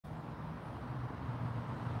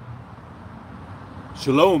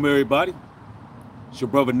Shalom, everybody. It's your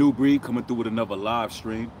brother New Breed coming through with another live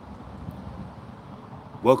stream.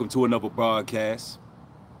 Welcome to another broadcast.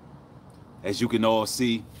 As you can all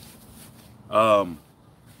see,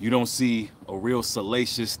 you don't see a real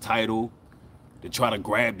salacious title to try to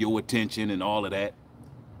grab your attention and all of that.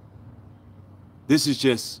 This is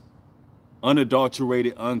just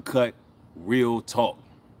unadulterated, uncut, real talk.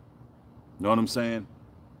 You know what I'm saying?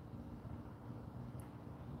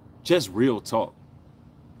 Just real talk.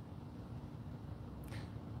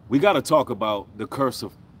 We got to talk about the curse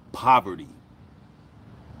of poverty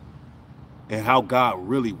and how God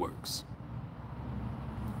really works.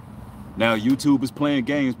 Now, YouTube is playing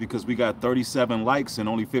games because we got 37 likes and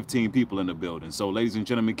only 15 people in the building. So, ladies and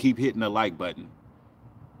gentlemen, keep hitting the like button.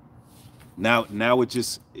 Now it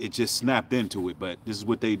just snapped into it, but this is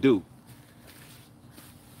what they do.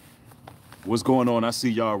 What's going on? I see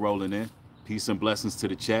y'all rolling in. Peace and blessings to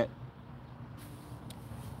the chat.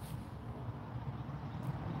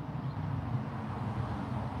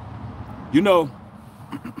 You know,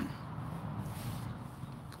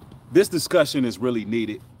 this discussion is really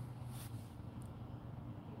needed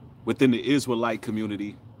within the Israelite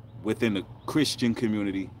community, within the Christian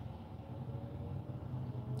community.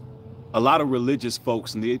 A lot of religious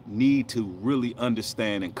folks need to really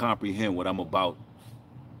understand and comprehend what I'm about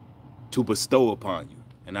to bestow upon you.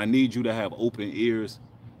 And I need you to have open ears.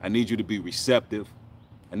 I need you to be receptive.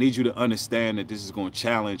 I need you to understand that this is going to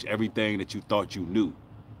challenge everything that you thought you knew.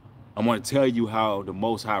 I want to tell you how the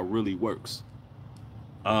Most High really works.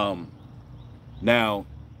 Now,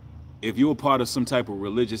 if you're a part of some type of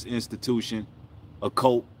religious institution, a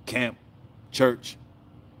cult, camp, church,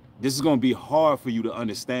 this is going to be hard for you to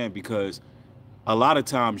understand because a lot of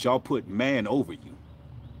times y'all put man over you.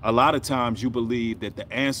 A lot of times you believe that the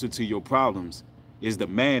answer to your problems is the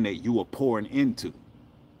man that you are pouring into.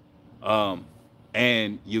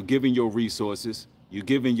 And you're giving your resources, you're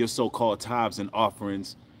giving your so-called tithes and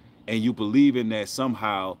offerings, and you believe in that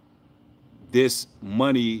somehow this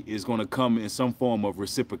money is going to come in some form of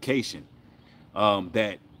reciprocation,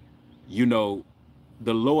 that, you know,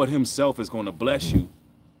 the Lord himself is going to bless you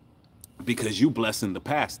because you blessing the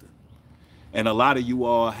pastor. And a lot of you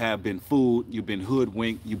all have been fooled, you've been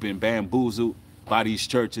hoodwinked, you've been bamboozled by these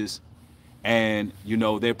churches, and, you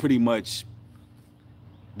know, they're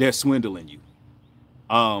swindling you.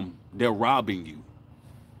 They're robbing you.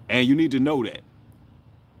 And you need to know that.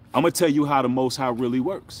 I'm going to tell you how the Most High really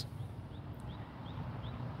works.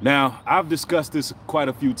 Now, I've discussed this quite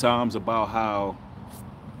a few times about how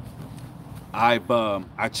I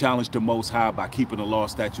challenged the Most High by keeping the law,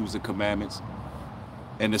 statutes, and commandments.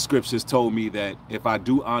 And the scriptures told me that if I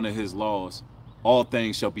do honor his laws, all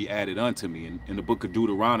things shall be added unto me. And in the book of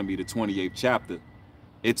Deuteronomy, the 28th chapter,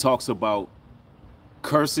 it talks about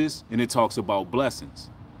curses and it talks about blessings.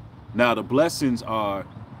 Now, the blessings are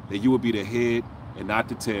that you will be the head and not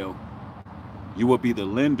the tail. You will be the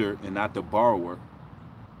lender and not the borrower.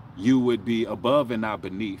 You would be above and not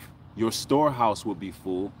beneath. Your storehouse will be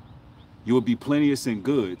full. You will be plenteous in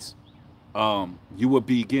goods. You will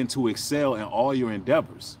begin to excel in all your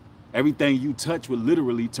endeavors. Everything you touch will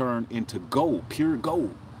literally turn into gold, pure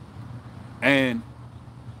gold. And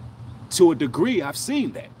to a degree, I've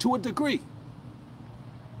seen that, to a degree.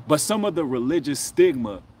 But some of the religious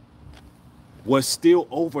stigma was still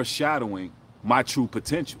overshadowing my true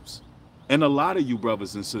potentials. And a lot of you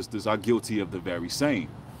brothers and sisters are guilty of the very same,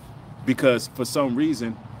 because for some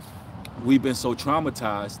reason we've been so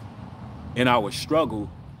traumatized in our struggle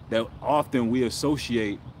that often we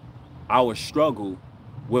associate our struggle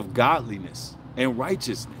with godliness and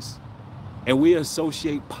righteousness, and we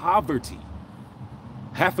associate poverty,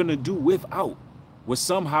 having to do without, with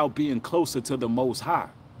somehow being closer to the Most High.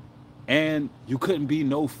 And you couldn't be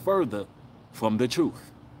no further from the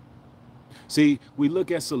truth. See, we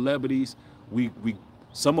look at celebrities,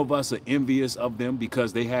 some of us are envious of them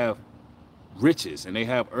because they have riches and they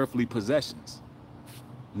have earthly possessions.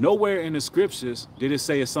 Nowhere in the scriptures did it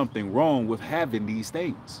say it's something wrong with having these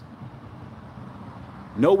things.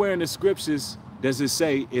 Nowhere in the scriptures does it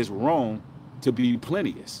say it's wrong to be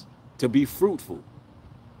plenteous, to be fruitful.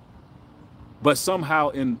 But somehow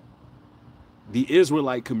in the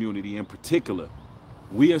Israelite community in particular,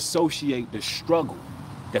 we associate the struggle,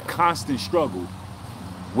 the constant struggle,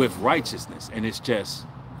 with righteousness, and it's just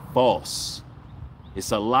false.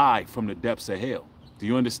 It's a lie from the depths of hell. Do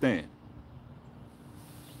you understand?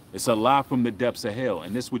 It's a lie from the depths of hell,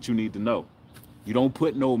 and this is what you need to know. You don't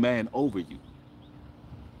put no man over you.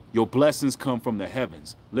 Your blessings come from the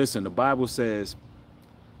heavens. Listen, the Bible says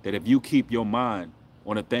that if you keep your mind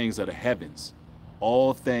on the things of the heavens,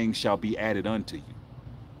 all things shall be added unto you.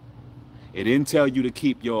 It didn't tell you to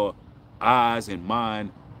keep your eyes and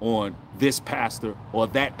mind on this pastor or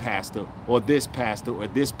that pastor or this pastor or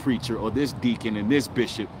this preacher or this deacon and this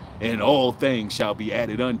bishop, and all things shall be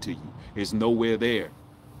added unto you. It's nowhere there.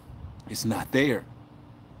 It's not there.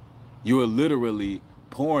 You are literally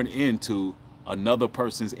pouring into another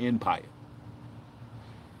person's empire.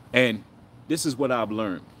 And this is what I've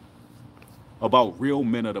learned about real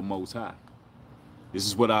men of the Most High. This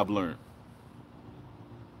is what I've learned.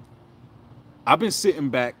 I've been sitting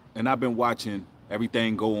back and I've been watching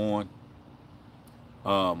everything go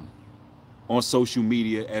on social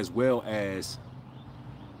media, as well as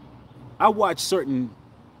I watch certain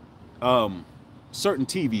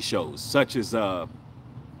TV shows, such as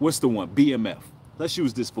what's the one? BMF. Let's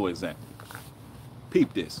use this for example.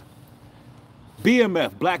 Peep this.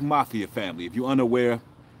 BMF, Black Mafia Family. If you're unaware,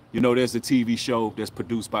 you know there's a TV show that's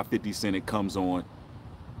produced by 50 Cent. It comes on,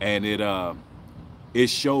 and it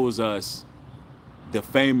shows us the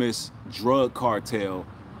famous drug cartel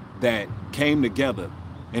that came together,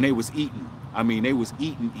 and they was eating. I mean, they was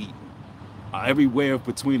eating. Everywhere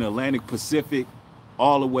between Atlantic Pacific,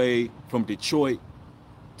 all the way from Detroit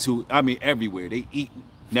to, I mean, everywhere. They eating.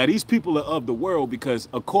 Now, these people are of the world because,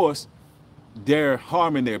 of course, they're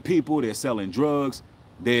harming their people. They're selling drugs.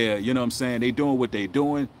 They're, you know what I'm saying, they doing what they're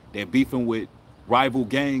doing. They're beefing with rival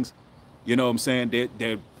gangs. You know what I'm saying?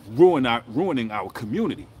 They're ruining our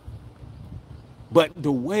community. But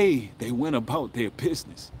the way they went about their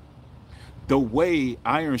business, the way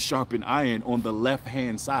iron sharpened iron on the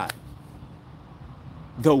left-hand side,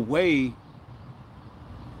 the way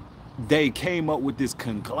they came up with this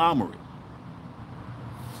conglomerate,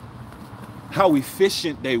 how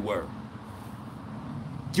efficient they were,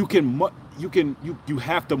 you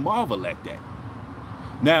have to marvel at that.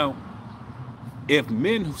 Now, if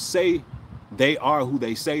men who say they are who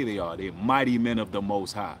they say they are, they're mighty men of the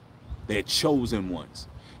Most High. They're chosen ones.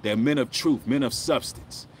 They're men of truth, men of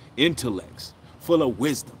substance, intellects, full of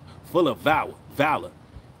wisdom, full of valor.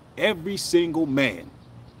 Every single man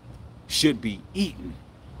should be eaten.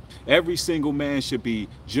 Every single man should be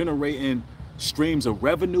generating streams of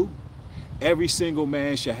revenue. Every single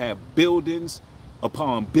man should have buildings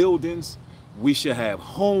upon buildings. We should have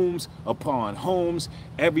homes upon homes.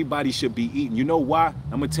 Everybody should be eaten. You know why?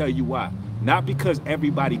 I'm gonna tell you why. Not because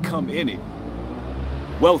everybody come in it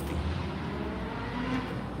wealthy.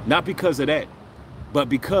 Not because of that, but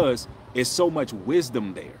because it's so much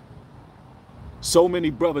wisdom there. So many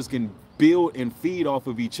brothers can build and feed off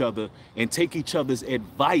of each other and take each other's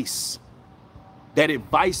advice. That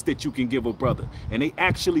advice that you can give a brother. And they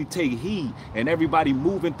actually take heed, and everybody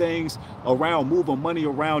moving things around, moving money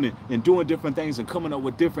around and doing different things and coming up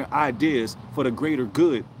with different ideas for the greater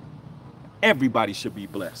good. Everybody should be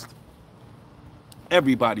blessed.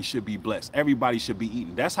 Everybody should be blessed. Everybody should be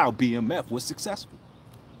eaten. That's how BMF was successful.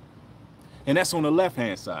 And that's on the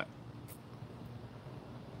left-hand side.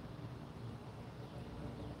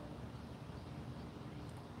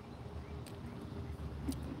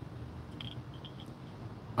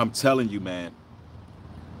 I'm telling you, man,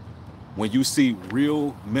 when you see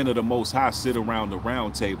real men of the Most High sit around the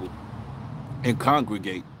round table and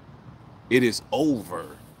congregate, it is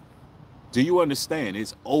over. Do you understand?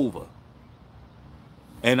 It's over.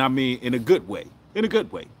 And I mean, in a good way, in a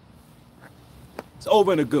good way. It's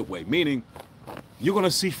over in a good way, meaning you're going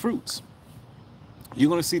to see fruits. You're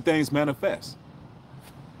going to see things manifest.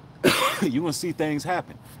 You're going to see things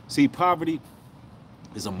happen. See, poverty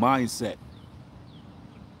is a mindset.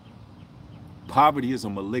 Poverty is a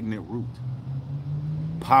malignant root.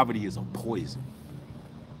 Poverty is a poison.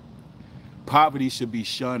 Poverty should be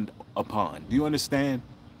shunned upon. Do you understand?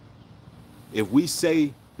 If we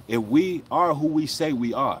are who we say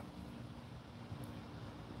we are,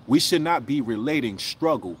 we should not be relating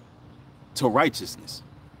struggle to righteousness.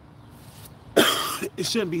 It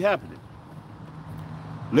shouldn't be happening.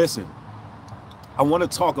 Listen, I want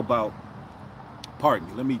to talk about, pardon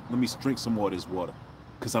me, let me drink some more of this water,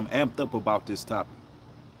 because I'm amped up about this topic.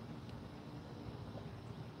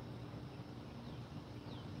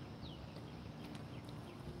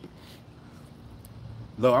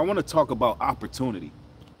 Look, I want to talk about opportunity.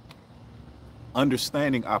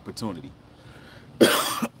 Understanding opportunity.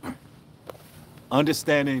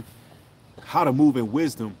 Understanding how to move in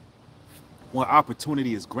wisdom when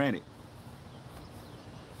opportunity is granted.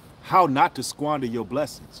 How not to squander your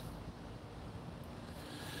blessings.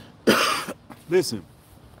 Listen,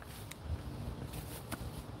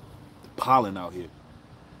 pollen out here.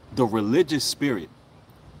 The religious spirit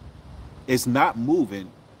is not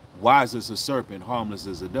moving wise as a serpent, harmless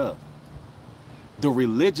as a dove. The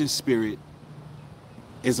religious spirit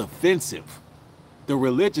is offensive. The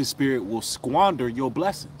religious spirit will squander your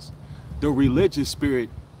blessings. The religious spirit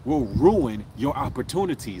will ruin your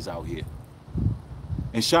opportunities out here.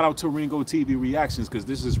 And shout out to Ringo TV Reactions, because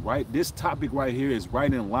this topic right here is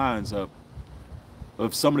right in lines of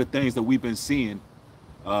some of the things that we've been seeing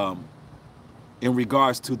in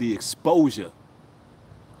regards to the exposure,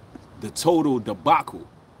 the total debacle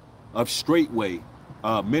of Straightway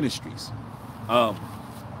Ministries.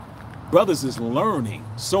 Brothers is learning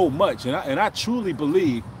so much, and I truly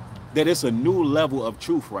believe that it's a new level of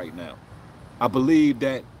truth right now. I believe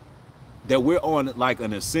that we're on like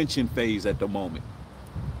an ascension phase at the moment,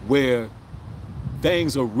 where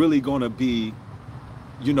things are really going to be,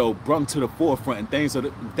 you know, brought to the forefront, and things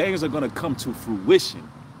are going to come to fruition.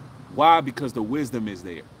 Why? Because the wisdom is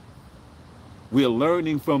there. We're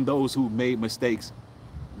learning from those who made mistakes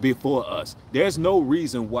before us. There's no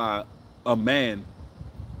reason why a man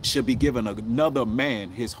should be giving another man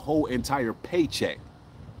his whole entire paycheck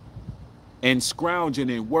and scrounging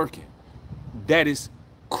and working. That is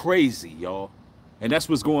crazy, y'all. And that's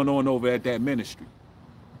what's going on over at that ministry.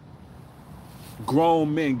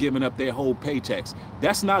 Grown men giving up their whole paychecks.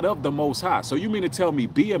 That's not of the Most High. So you mean to tell me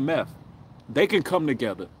BMF, they can come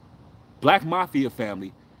together, Black Mafia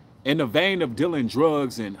family, in the vein of dealing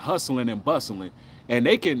drugs and hustling and bustling, and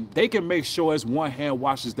they can make sure as one hand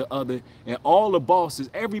washes the other, and all the bosses,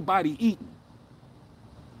 everybody eating.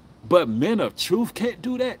 But men of truth can't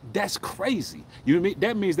do that? That's crazy. You know what I mean?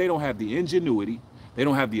 That means they don't have the ingenuity, they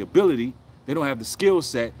don't have the ability, they don't have the skill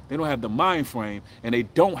set, they don't have the mind frame, and they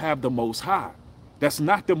don't have the Most High. That's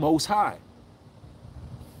not the Most High.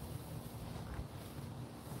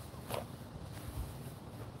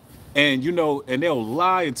 And, you know, and they'll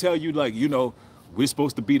lie and tell you, like, you know, we're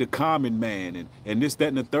supposed to be the common man, and this, that,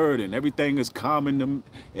 and the third, and everything is common,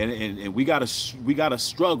 and we gotta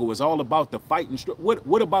struggle. It's all about the fight and struggle.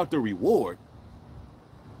 What about the reward?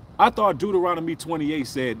 I thought Deuteronomy 28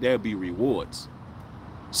 said there'd be rewards,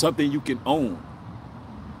 something you can own,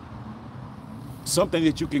 something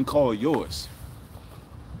that you can call yours.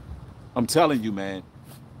 I'm telling you, man,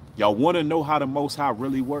 y'all want to know how the Most High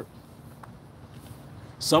really work?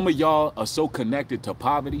 Some of y'all are so connected to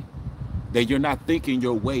poverty that you're not thinking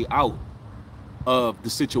your way out of the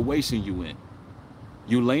situation you in.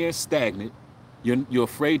 You laying stagnant. You're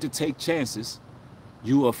afraid to take chances.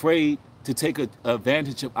 You're afraid to take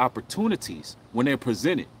advantage of opportunities when they're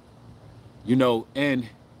presented. You know, and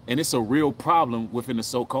it's a real problem within the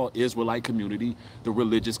so-called Israelite community, the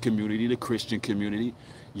religious community, the Christian community.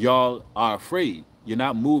 Y'all are afraid. You're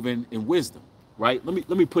not moving in wisdom, right?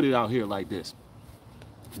 Let me put it out here like this.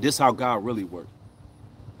 This is how God really works.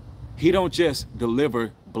 He don't just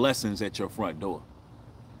deliver blessings at your front door.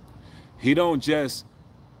 He don't just,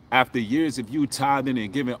 after years of you tithing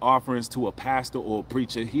and giving offerings to a pastor or a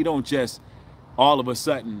preacher, he don't just all of a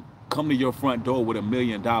sudden come to your front door with $1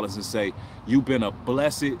 million and say, you've been a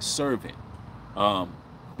blessed servant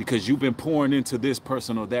because you've been pouring into this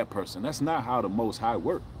person or that person. That's not how the Most High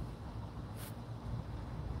works.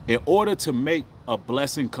 In order to make a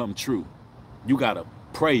blessing come true, you got to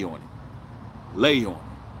pray on it, lay on it.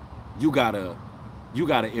 You gotta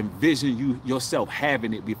envision yourself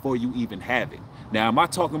having it before you even have it. Now, am I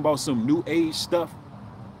talking about some new age stuff?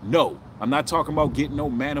 No, I'm not talking about getting no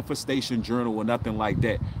manifestation journal or nothing like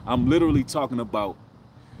that. I'm literally talking about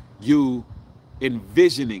you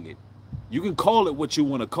envisioning it. You can call it what you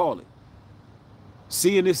want to call it.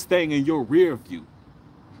 Seeing this thing in your rear view,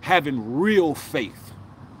 having real faith,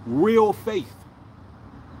 real faith.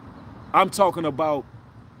 I'm talking about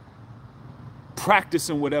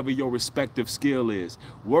practicing whatever your respective skill is,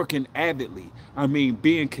 working avidly. I mean,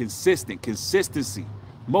 being consistent, consistency.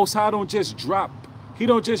 Most High don't just drop, he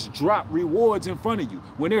don't just drop rewards in front of you.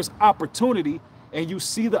 When there's opportunity and you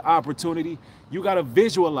see the opportunity, you got to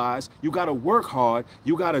visualize, you got to work hard,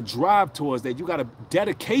 you got to drive towards that.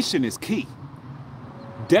 Dedication is key.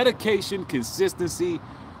 Dedication, consistency,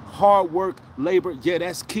 hard work, labor, yeah,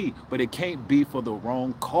 that's key, but it can't be for the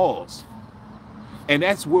wrong cause. And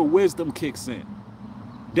that's where wisdom kicks in.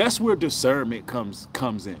 That's where discernment comes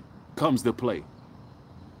to play.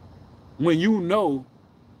 When you know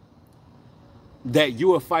that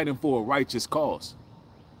you are fighting for a righteous cause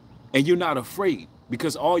and you're not afraid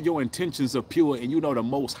because all your intentions are pure and you know the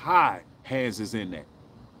Most High hands is in that.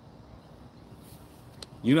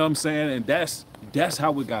 You know what I'm saying? And that's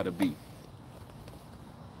how we got to be.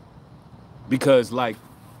 Because, like,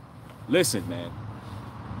 listen, man,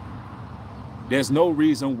 there's no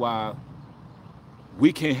reason why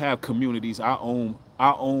we can't have communities, our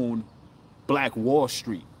own Black Wall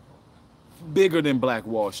Street. bigger than Black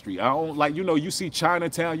Wall Street. I don't like, you know, you see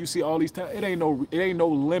Chinatown, you see all these towns. It ain't no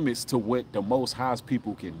limits to what the Most High's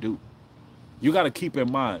people can do. You got to keep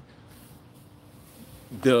in mind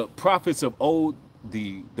the prophets of old,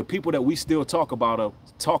 the people that we still talk about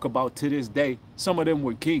to this day. Some of them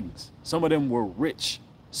were kings, some of them were rich,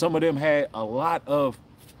 some of them had a lot of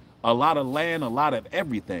land, a lot of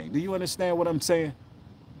everything. Do you understand what I'm saying?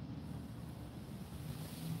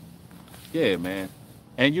 Yeah, man.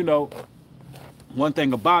 And you know, one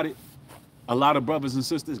thing about it, a lot of brothers and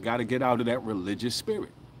sisters got to get out of that religious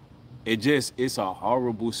spirit. It's a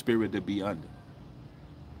horrible spirit to be under.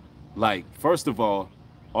 Like, first of all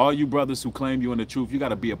you brothers who claim you in the truth, you got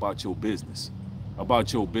to be about your business.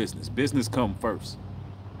 About your business. Business come first.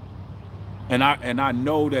 And I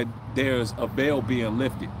know that there's a veil being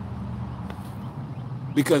lifted.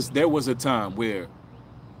 Because there was a time where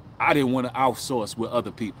I didn't want to outsource with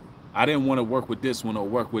other people. I didn't want to work with this one or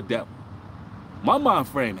work with that one. My mind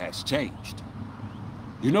frame has changed.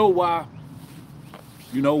 You know why?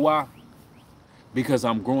 You know why? Because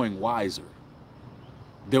I'm growing wiser.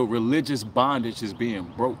 The religious bondage is being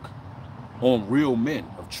broke on real men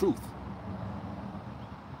of truth.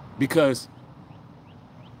 Because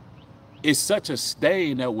it's such a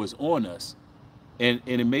stain that was on us. And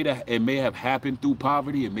it may have happened through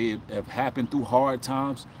poverty. It may have happened through hard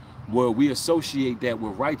times where we associate that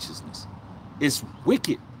with righteousness. It's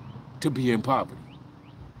wicked to be in poverty.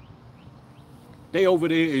 They over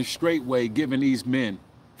there in Straightway giving these men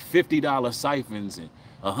 $50 siphons and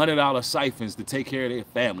 $100 siphons to take care of their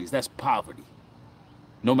families. That's poverty.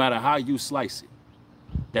 No matter how you slice it,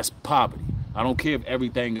 that's poverty. I don't care if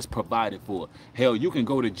everything is provided for. Hell, you can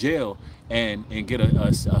go to jail and get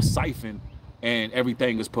a siphon and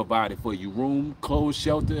everything is provided for you. Room, clothes,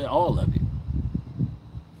 shelter, all of it.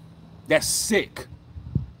 That's sick.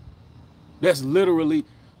 That's literally,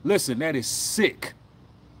 listen, that is sick.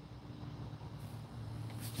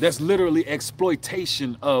 That's literally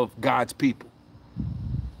exploitation of God's people.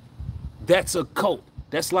 That's a cult.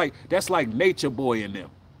 That's like Nature Boy in them.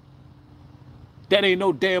 That ain't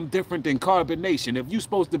no damn different than carbonation. If you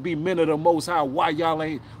supposed to be men of the Most High,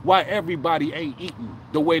 why everybody ain't eating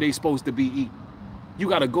the way they supposed to be eating? You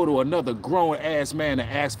got to go to another grown ass man and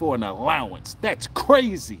ask for an allowance. That's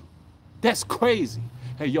crazy. That's crazy.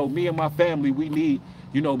 Hey, yo, me and my family, we need,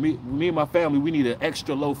 you know, me and my family, we need an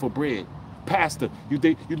extra loaf of bread. Pastor, you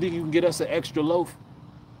think you can get us an extra loaf?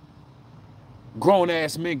 Grown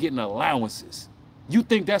ass men getting allowances. You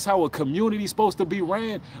think that's how a community is supposed to be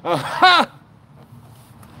ran? Aha!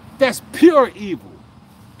 That's pure evil.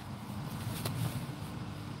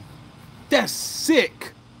 That's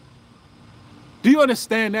sick. Do you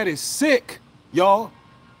understand that is sick, y'all?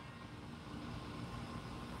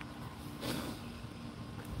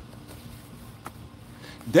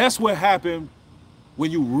 That's what happened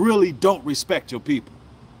when you really don't respect your people.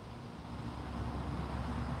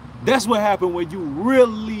 That's what happened when you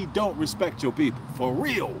really don't respect your people. For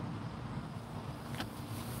real.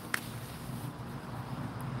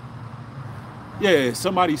 Yeah,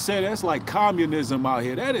 somebody said that's like communism out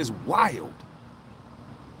here. That is wild.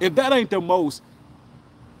 If that ain't the most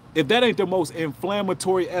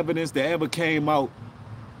inflammatory evidence that ever came out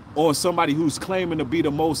on somebody who's claiming to be the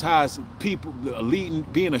Most High's people, leading,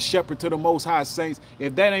 being a shepherd to the Most High saints,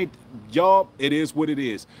 if that ain't y'all, it is what it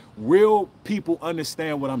is. Real people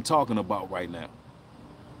understand what I'm talking about right now.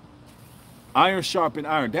 Iron sharpen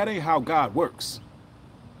iron. That ain't how God works.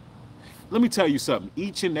 Let me tell you something.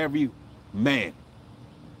 Each and every man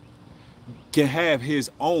can have his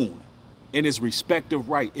own in his respective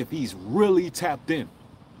right if he's really tapped in.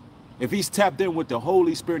 If he's tapped in with the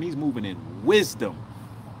Holy Spirit, he's moving in wisdom.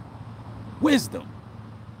 Wisdom.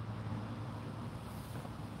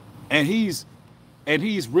 And he's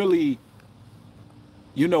really,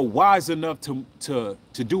 you know, wise enough to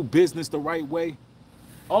do business the right way.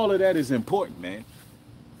 All of that is important, man.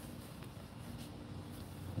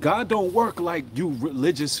 God don't work like you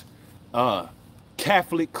religious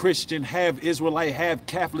Catholic Christian, have Israelite, have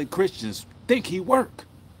Catholic Christians think he work.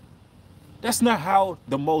 That's not how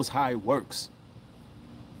the Most High works.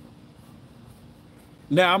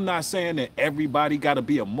 Now, I'm not saying that everybody got to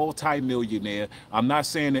be a multi-millionaire. I'm not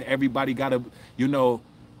saying that everybody got to, you know,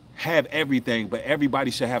 have everything, but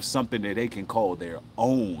everybody should have something that they can call their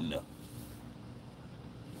own.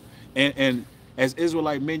 And as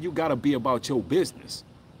Israelite men, you got to be about your business.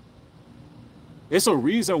 It's a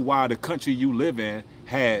reason why the country you live in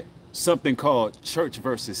had something called church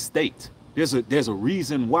versus state. There's a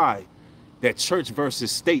reason why that church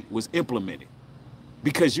versus state was implemented.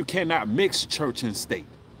 Because you cannot mix church and state.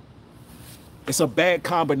 It's a bad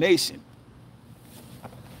combination.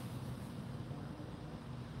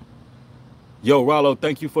 Yo, Rollo,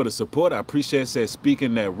 thank you for the support. I appreciate it. Says,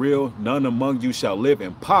 speaking that real, none among you shall live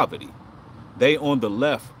in poverty. They on the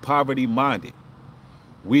left, poverty minded.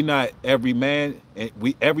 We not every man, and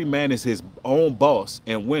we every man is his own boss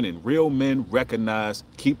and winning. Real men recognize,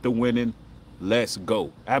 keep the winning, let's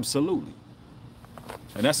go. Absolutely.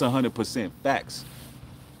 And that's 100% facts.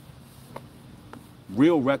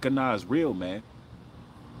 Real recognize real, man.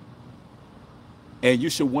 And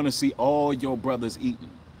you should want to see all your brothers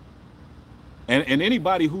eating. And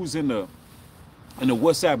anybody who's in the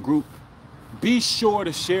WhatsApp group, be sure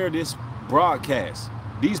to share this broadcast.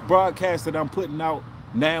 These broadcasts that I'm putting out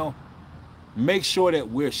now, make sure that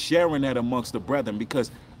we're sharing that amongst the brethren,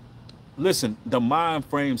 because listen, the mind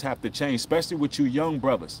frames have to change, especially with you young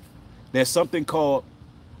brothers. There's something called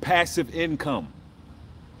passive income.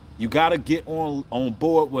 You got to get on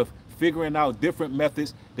board with figuring out different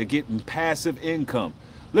methods to getting passive income.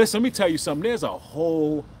 Listen, let me tell you something. There's a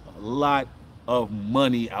whole lot of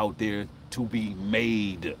money out there to be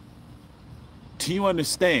made. Do you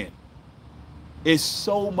understand? It's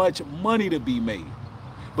so much money to be made.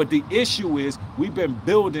 But the issue is we've been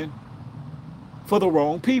building for the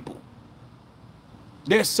wrong people.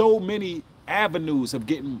 There's so many avenues of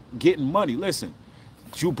getting money. Listen,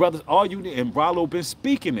 you brothers, all you need, and Rollo been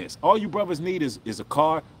speaking this, all you brothers need is a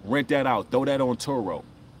car, rent that out, throw that on Turo.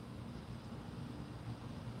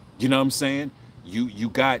 You know what I'm saying? You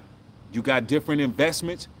got different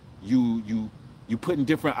investments, you putting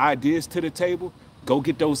different ideas to the table. Go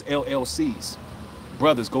get those LLCs.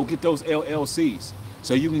 Brothers, go get those LLCs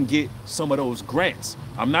so you can get some of those grants.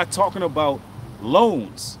 I'm not talking about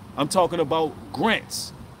loans. I'm talking about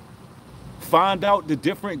grants. Find out the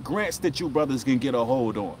different grants that you brothers can get a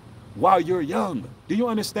hold on while you're young. Do you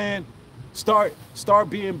understand? Start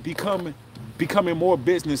becoming more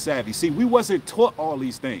business savvy. See, we wasn't taught all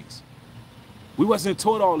these things. We wasn't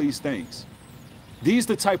taught all these things. These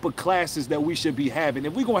are the type of classes that we should be having.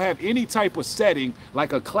 If we're gonna have any type of setting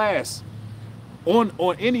like a class on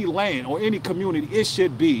any land or any community, it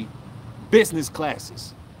should be business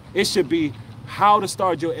classes. It should be how to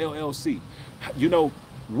start your LLC. You know,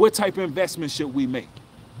 what type of investment should we make?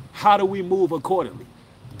 How do we move accordingly?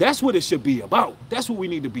 That's what it should be about. That's what we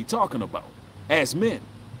need to be talking about as men.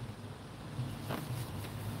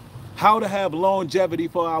 How to have longevity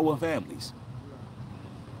for our families.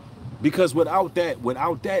 Because without that,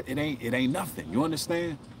 it ain't nothing. You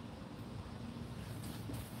understand?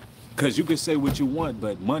 Because you can say what you want,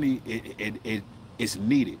 but money, it's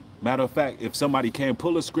needed. Matter of fact, if somebody can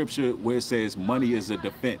pull a scripture where it says money is a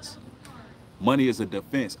defense. Money is a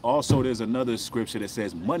defense. Also, there's another scripture that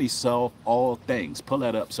says money solves all things. Pull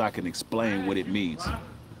that up so I can explain what it means.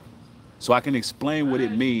 So I can explain what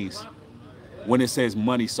it means when it says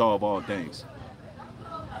money solve all things.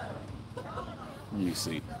 Let me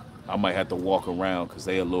see. I might have to walk around because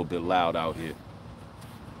they're a little bit loud out here.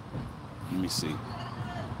 Let me see.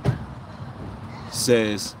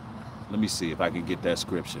 Says, let me see if I can get that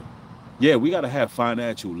scripture. Yeah, we got to have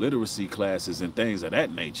financial literacy classes and things of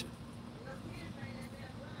that nature.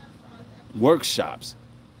 Workshops.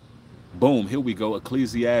 Boom, here we go.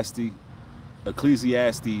 Ecclesiastes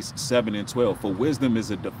 7:12. For wisdom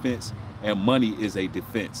is a defense and money is a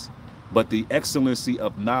defense. But the excellency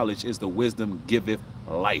of knowledge is the wisdom giveth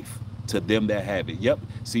life to them that have it. Yep.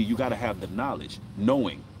 See, you got to have the knowledge,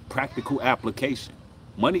 knowing, practical application.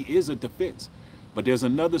 Money is a defense. But there's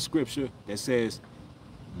another scripture that says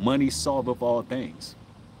money solveth all things.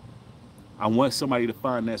 I want somebody to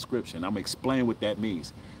find that scripture, and I'm going to explain what that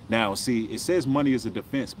means. Now, see, it says money is a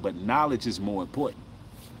defense, but knowledge is more important.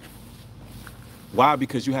 Why?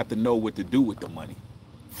 Because you have to know what to do with the money.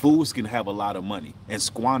 Fools can have a lot of money and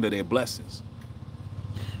squander their blessings.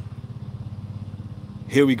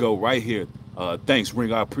 Here we go, right here. Thanks,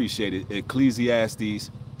 Ring, I appreciate it.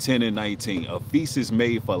 Ecclesiastes 10:19. A feast is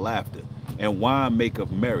made for laughter, and wine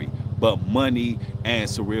maketh merry, but money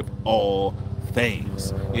answereth all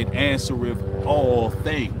things. It answereth all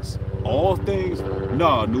things. All things?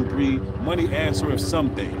 No, New Breed. Money answereth some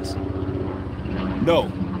things.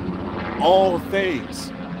 No. All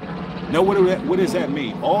things. Now, what does that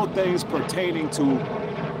mean? All things pertaining to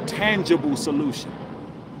tangible solution.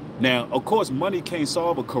 Now, of course, money can't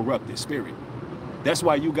solve a corrupted spirit. That's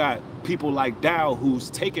why you got people like Dow who's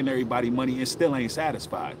taking everybody money and still ain't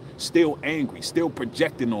satisfied, still angry, still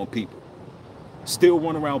projecting on people, still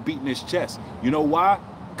running around beating his chest. You know why?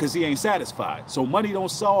 Because he ain't satisfied. So money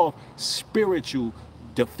don't solve spiritual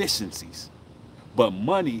deficiencies, but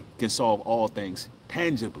money can solve all things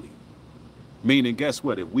tangibly. Meaning, guess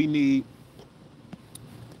what? If we need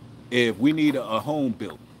a home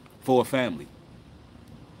built for a family,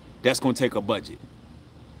 that's going to take a budget.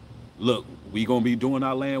 look, we gonna be doing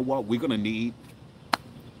our land walk. We're gonna need,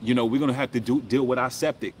 you know, we're gonna have to deal with our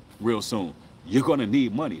septic real soon. You're gonna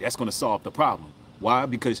need money. That's gonna solve the problem. Why?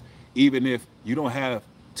 Because even if you don't have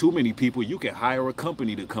too many people, you can hire a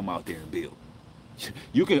company to come out there and build.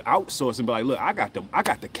 You can outsource and be like, look, I got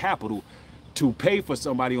the capital to pay for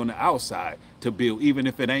somebody on the outside to build, even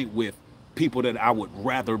if it ain't with people that I would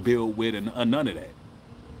rather build with and none of that.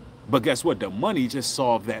 But guess what? The money just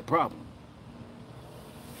solved that problem.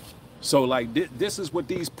 So like this is what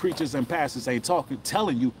these preachers and pastors ain't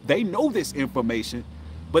telling you. They know this information,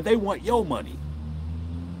 but they want your money.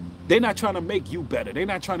 They're not trying to make you better. They're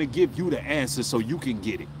not trying to give you the answer so you can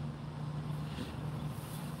get it.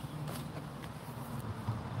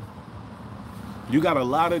 You got a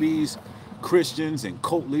lot of these Christians and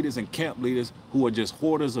cult leaders and camp leaders who are just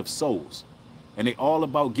hoarders of souls. And they all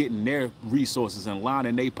about getting their resources and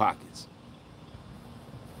lining their pockets.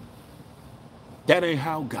 That ain't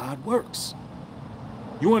how God works.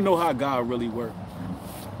 You want to know how God really works?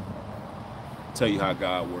 I'll tell you how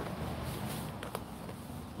God works.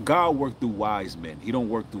 God worked through wise men. He don't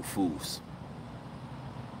work through fools.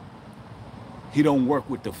 He don't work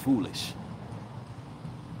with the foolish.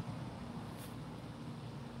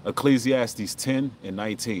 Ecclesiastes 10 and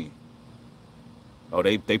 19. Oh,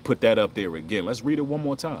 they put that up there again. Let's read it one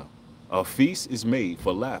more time. A feast is made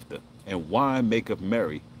for laughter, and wine maketh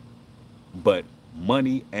merry, but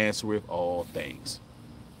money answereth all things.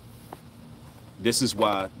 This is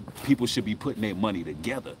why people should be putting their money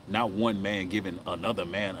together, not one man giving another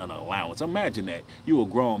man an allowance. Imagine that. You a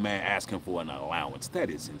grown man asking for an allowance. That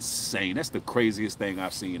is insane. That's the craziest thing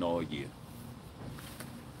I've seen all year.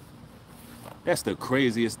 That's the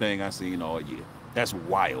craziest thing I've seen all year. That's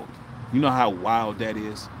wild. You know how wild that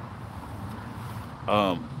is?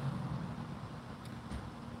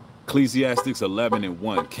 Ecclesiastes 11 and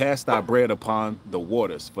 1. Cast thy bread upon the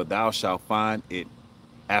waters, for thou shalt find it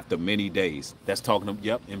after many days. That's talking about,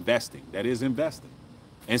 yep, investing. That is investing.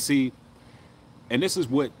 And see, and this is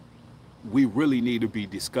what we really need to be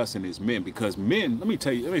discussing as men, because men, let me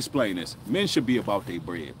tell you, let me explain this. Men should be about their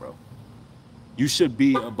bread, bro. You should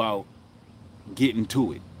be about getting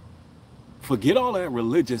to it. Forget all that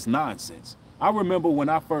religious nonsense. I remember when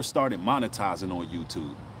I first started monetizing on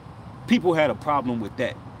YouTube, people had a problem with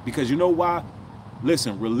that. Because you know why?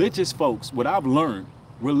 Listen, religious folks, what I've learned,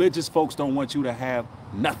 religious folks don't want you to have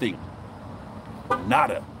nothing.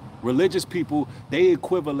 Nada. Religious people, they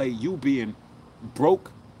equivalent you being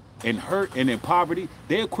broke and hurt and in poverty.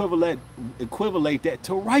 They equivalent that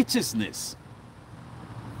to righteousness.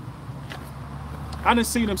 I done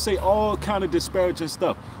seen them say all kind of disparaging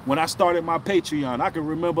stuff. When I started my Patreon, I can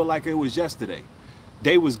remember like it was yesterday.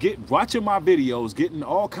 They was watching my videos, getting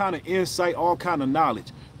all kind of insight, all kind of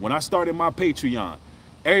knowledge. When I started my Patreon,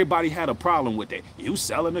 everybody had a problem with that. You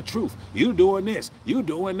selling the truth. You doing this. You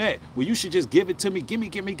doing that. Well, you should just give it to me. Give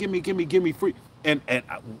me free. And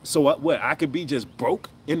so what? I could be just broke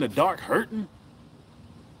in the dark hurting?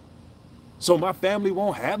 So my family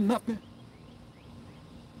won't have nothing?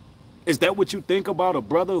 Is that what you think about a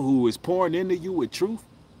brother who is pouring into you with truth?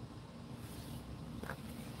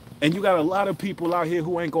 And you got a lot of people out here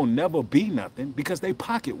who ain't gonna never be nothing because they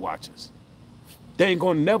pocket watchers. They ain't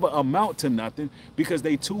gonna never amount to nothing because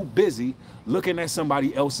they too busy looking at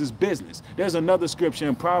somebody else's business. There's another scripture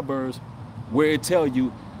in Proverbs where it tells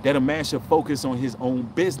you that a man should focus on his own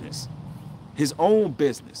business. His own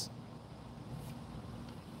business.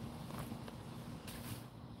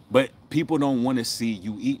 But people don't want to see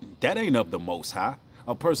you eating. That ain't of the Most High.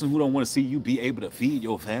 A person who don't want to see you be able to feed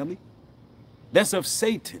your family. That's of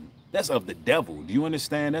Satan. That's of the devil. Do you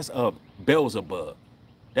understand? That's of Beelzebub.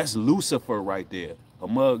 That's Lucifer right there.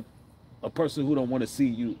 A person who don't want to see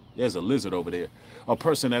you. There's a lizard over there. A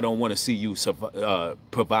person that don't want to see you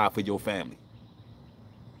provide for your family.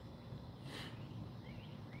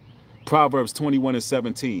 Proverbs 21 and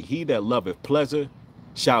 17. He that loveth pleasure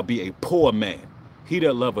shall be a poor man. He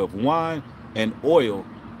that loveth wine and oil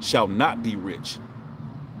shall not be rich.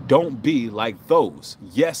 Don't be like those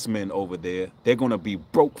yes men over there. They're going to be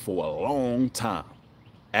broke for a long time.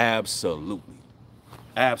 Absolutely.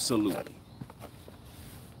 Absolutely.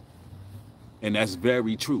 And that's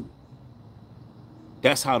very true.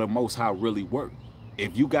 That's how the Most High really works.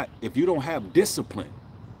 If you don't have discipline,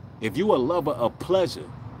 if you a lover of pleasure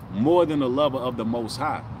more than a lover of the Most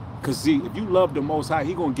High, because see, if you love the Most High,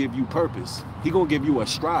 he going to give you purpose. He going to give you a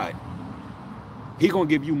stride. He going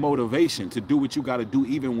to give you motivation to do what you got to do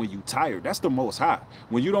even when you tired. That's the Most High.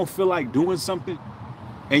 When you don't feel like doing something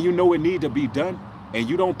and you know it need to be done and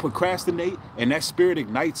you don't procrastinate and that spirit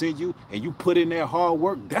ignites in you and you put in that hard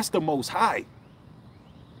work, that's the Most High.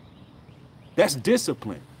 That's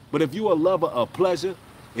discipline. But if you a lover of pleasure,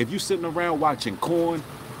 if you sitting around watching corn,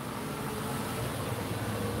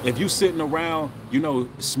 if you sitting around, you know,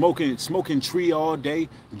 smoking tree all day,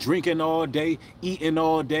 drinking all day, eating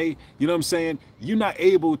all day, you know what I'm saying? You're not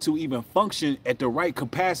able to even function at the right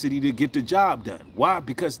capacity to get the job done. Why?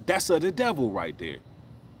 Because that's of the devil right there.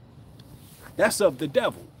 That's of the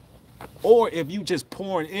devil. Or if you just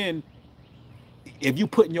pouring in, if you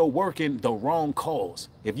putting your work in the wrong cause,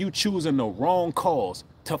 if you choosing the wrong cause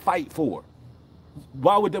to fight for,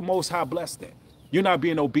 why would the Most High bless that? You're not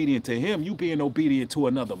being obedient to him. You being obedient to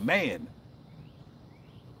another man.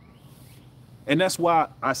 And that's why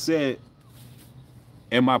I said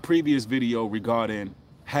in my previous video regarding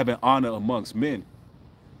having honor amongst men,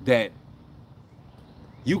 that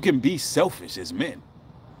you can be selfish as men.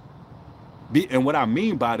 And what I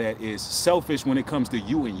mean by that is selfish when it comes to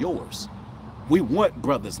you and yours. We want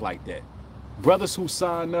brothers like that. Brothers who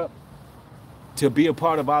sign up to be a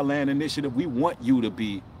part of our land initiative, we want you to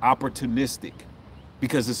be opportunistic,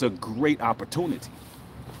 because it's a great opportunity.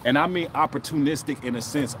 And I mean opportunistic in a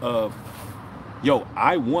sense of, yo,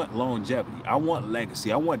 I want longevity. I want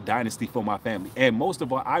legacy. I want dynasty for my family. And most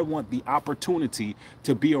of all, I want the opportunity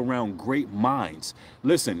to be around great minds.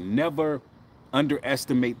 Listen, never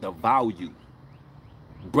underestimate the value.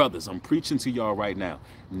 Brothers, I'm preaching to y'all right now.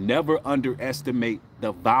 Never underestimate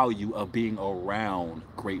the value of being around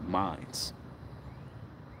great minds.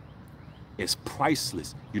 It's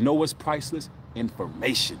priceless. You know what's priceless?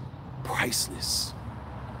 Information. Priceless.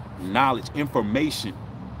 Knowledge. Information.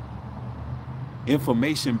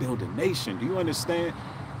 Information build a nation. Do you understand?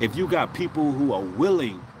 If you got people who are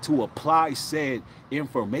willing to apply said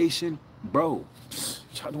information, bro,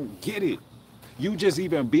 y'all don't get it. You just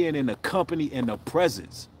even being in the company and the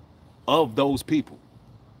presence of those people,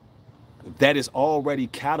 that is already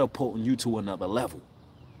catapulting you to another level.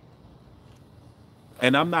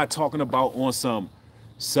 And I'm not talking about on some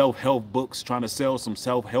self-help books, trying to sell some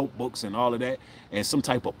self-help books and all of that, and some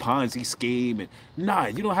type of Ponzi scheme. And nah,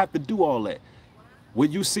 you don't have to do all that. What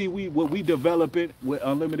you see, what we develop it with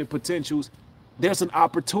unlimited potentials, there's an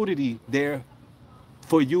opportunity there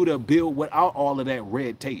for you to build without all of that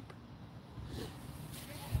red tape.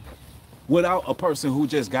 Without a person who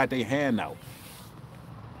just got their hand out.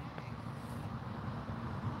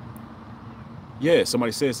 Yeah,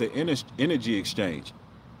 somebody says an energy exchange.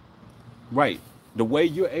 Right. The way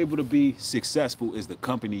you're able to be successful is the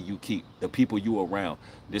company you keep, the people you around.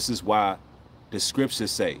 This is why the scriptures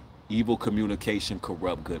say, evil communication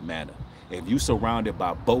corrupt good manner. If you surrounded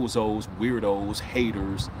by bozos, weirdos,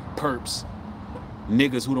 haters, perps,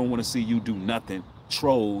 niggas who don't want to see you do nothing,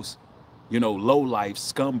 trolls, you know, low-life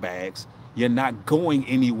scumbags, you're not going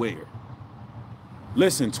anywhere.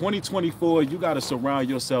 Listen, 2024, you got to surround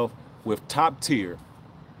yourself with top tier,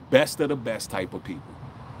 best of the best type of people.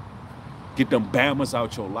 Get them Bamas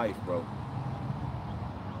out your life, bro.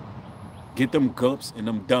 Get them Gumps and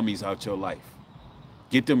them dummies out your life.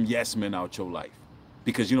 Get them yes men out your life,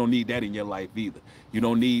 because you don't need that in your life either. You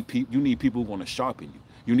don't need people. You need people who want to sharpen you.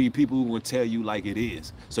 You need people who will tell you like it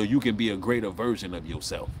is, so you can be a greater version of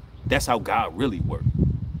yourself. That's how God really works.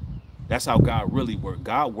 That's how God really works.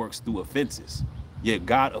 God works through offenses. Yet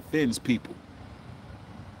God offends people.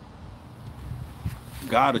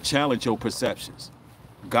 God will challenge your perceptions.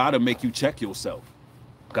 God will make you check yourself.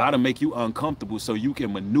 God will make you uncomfortable so you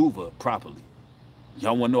can maneuver properly.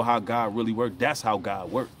 Y'all want to know how God really works? That's how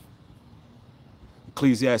God works.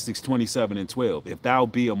 Ecclesiastes 27:12. If thou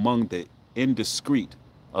be among the indiscreet,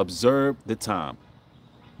 observe the time,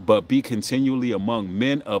 but be continually among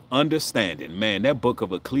men of understanding. Man, that book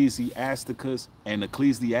of Ecclesiasticus and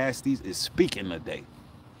Ecclesiastes is speaking today.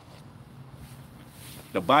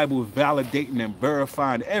 The Bible is validating and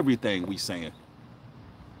verifying everything we saying.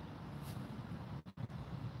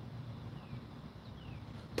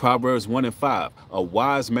 Proverbs 1:5. A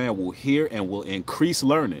wise man will hear and will increase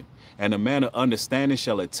learning, and a man of understanding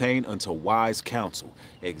shall attain unto wise counsel.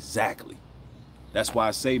 Exactly. That's why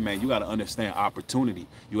I say, man, you got to understand opportunity.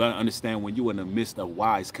 You got to understand when you're in the midst of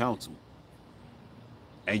wise counsel.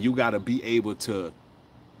 And you got to be able to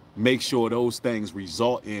make sure those things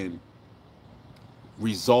result in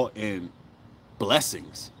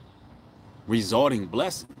blessings, resulting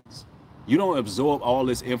blessings. You don't absorb all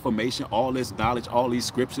this information, all this knowledge, all these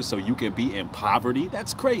scriptures so you can be in poverty.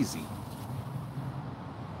 That's crazy.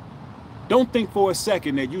 Don't think for a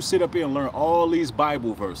second that you sit up here and learn all these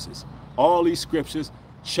Bible verses, all these scriptures,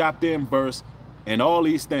 chapter and verse, and all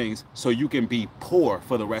these things so you can be poor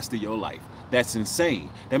for the rest of your life. That's insane.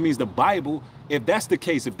 That means the Bible, if that's the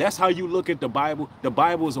case, if that's how you look at the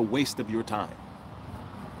Bible is a waste of your time.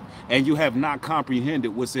 And you have not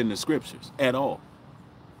comprehended what's in the scriptures at all.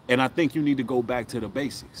 And I think you need to go back to the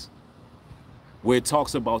basics where it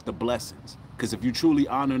talks about the blessings. Because if you truly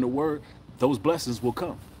honor the word, those blessings will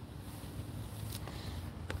come.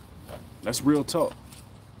 That's real talk.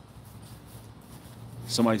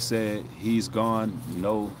 Somebody said he's gone.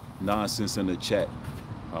 No nonsense in the chat.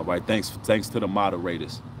 All right, thanks to the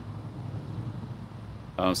moderators.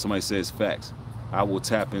 Somebody says facts. I will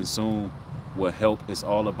tap in soon. Will help. It's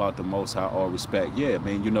all about the Most High. All respect. Yeah,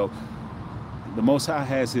 man. You know, the Most High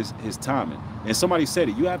has his timing. And somebody said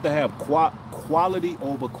it. You have to have quality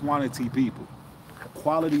over quantity people.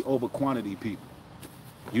 Quality over quantity people.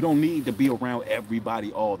 You don't need to be around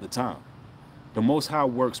everybody all the time. The Most High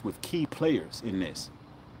works with key players in this.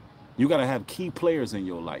 You got to have key players in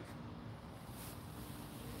your life.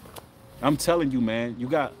 I'm telling you, man, y'all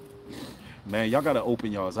got to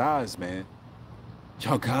open y'all's eyes, man.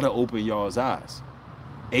 Y'all got to open y'all's eyes.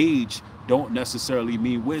 Age don't necessarily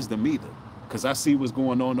mean wisdom either. Because I see what's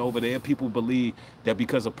going on over there. People believe that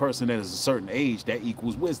because a person that is a certain age, that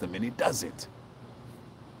equals wisdom, and it doesn't.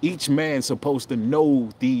 Each man's supposed to know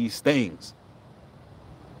these things.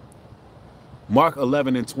 Mark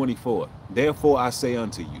 11:24. Therefore I say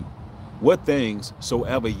unto you, what things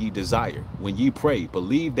soever ye desire, when ye pray,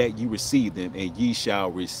 believe that ye receive them, and ye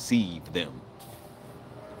shall receive them.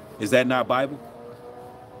 Is that not Bible?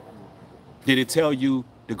 Did it tell you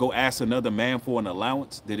to go ask another man for an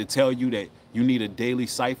allowance? Did it tell you that you need a daily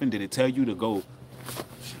siphon? Did it tell you to go,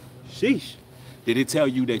 sheesh? Did it tell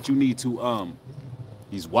you that you need to,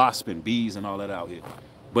 these wasps and bees and all that out here?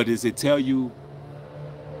 But does it tell you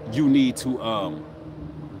you need to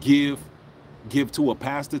give to a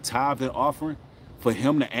pastor tithe and offering for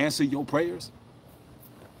him to answer your prayers?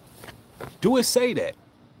 Do it say that?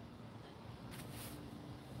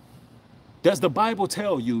 Does the Bible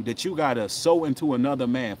tell you that you got to sow into another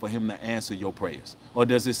man for him to answer your prayers? Or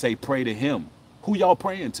does it say pray to him? Who y'all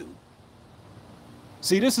praying to?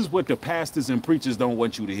 See, this is what the pastors and preachers don't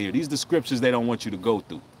want you to hear. These are the scriptures they don't want you to go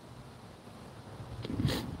through.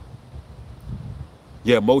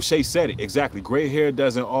 Yeah, Moshe said it. Exactly. Gray hair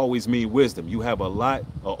doesn't always mean wisdom. You have a lot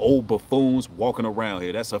of old buffoons walking around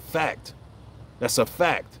here. That's a fact. That's a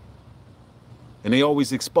fact. And they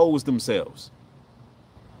always expose themselves.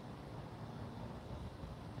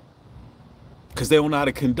 Because they don't know how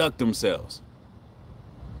to conduct themselves.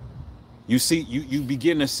 You see, you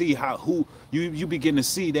begin to see you begin to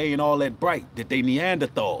see they ain't all that bright, that they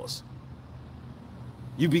Neanderthals.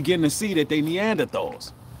 You begin to see that they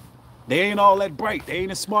Neanderthals. They ain't all that bright. They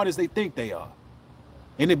ain't as smart as they think they are.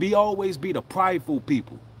 And it always be the prideful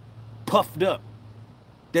people, puffed up,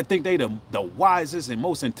 that think they the wisest and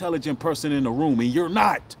most intelligent person in the room, and you're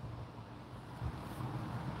not.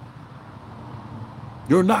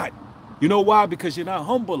 You're not. You know why? Because you're not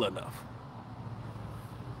humble enough.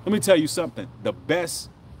 Let me tell you something. The best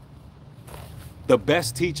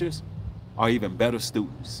teachers are even better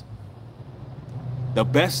students. The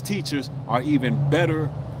best teachers are even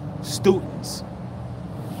better students.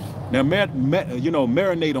 Now,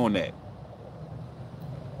 marinate on that.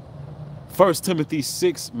 1 Timothy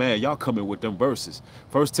 6, man, y'all coming with them verses.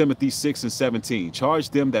 1 Timothy 6:17.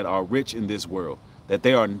 Charge them that are rich in this world, that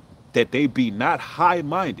they be not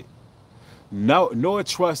high-minded, nor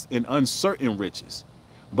trust in uncertain riches,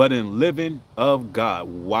 but in living of God.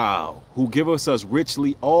 Wow. Who giveth us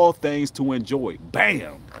richly all things to enjoy.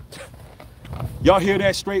 Bam. Y'all hear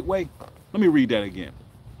that straightway? Let me read that again.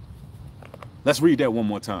 Let's read that one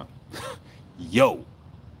more time. Yo.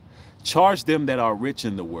 Charge them that are rich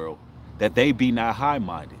in the world, that they be not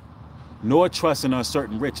high-minded, nor trust in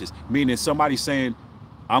uncertain riches. Meaning somebody saying,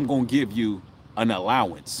 I'm going to give you an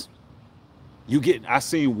allowance. I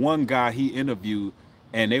seen one guy he interviewed,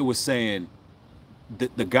 and they were saying,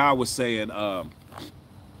 the guy was saying, how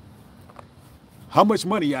much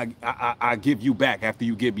money I give you back after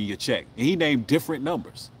you give me your check? And he named different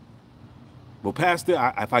numbers. Well,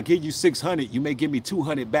 Pastor, if I give you 600, you may give me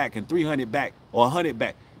 200 back and 300 back or 100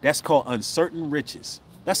 back. That's called uncertain riches.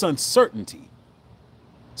 That's uncertainty.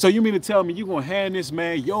 So you mean to tell me you're going to hand this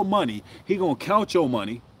man your money, he going to count your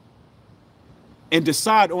money, and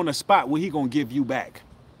decide on the spot what he going to give you back?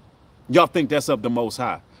 Y'all think that's of the Most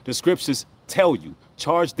High. The scriptures tell you,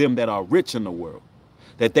 charge them that are rich in the world,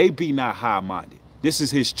 that they be not high-minded. This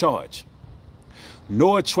is his charge.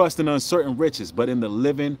 Nor trust in uncertain riches, but in the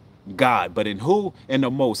living God. But in who? In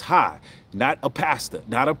the Most High. Not a pastor,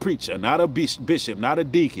 not a preacher, not a bishop, not a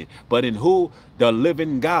deacon, but in who? The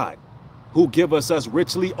living God, who give us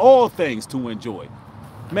richly all things to enjoy.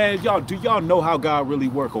 Man, do y'all know how God really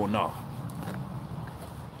work or not?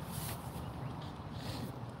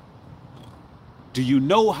 Do you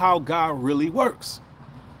know how God really works?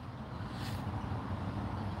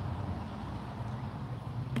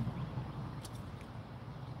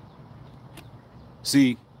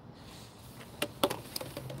 See,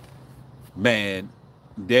 man,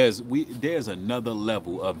 there's another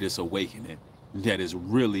level of this awakening that is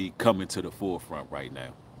really coming to the forefront right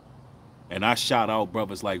now. And I shout out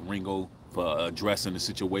brothers like Ringo for addressing the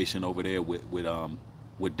situation over there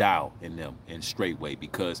with Dow and them in Straightway,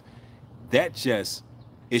 because that just,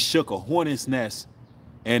 it shook a hornet's nest,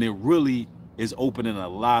 and it really is opening a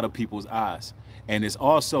lot of people's eyes, and it's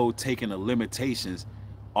also taking the limitations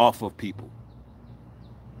off of people.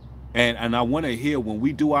 And I want to hear, when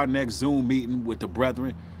we do our next Zoom meeting with the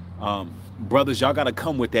brethren, brothers, y'all got to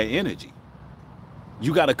come with that energy.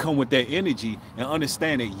 You got to come with that energy and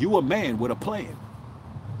understand that you a man with a plan.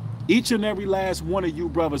 Each and every last one of you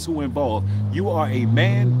brothers who involved, you are a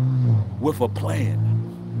man with a plan.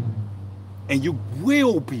 And you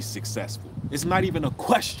will be successful. It's not even a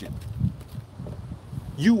question.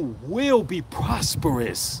 You will be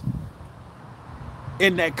prosperous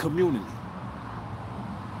in that community.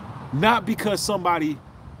 Not because somebody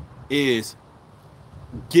is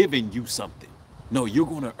giving you something. No, you're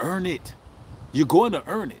going to earn it. You're going to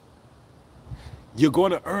earn it. You're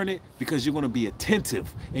going to earn it because you're going to be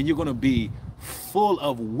attentive, and you're going to be full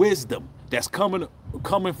of wisdom that's coming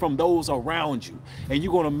from those around you. And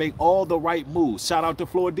you're going to make all the right moves. Shout out to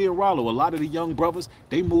Florida and Rollo. A lot of the young brothers,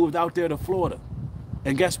 they moved out there to Florida.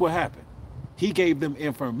 And guess what happened? He gave them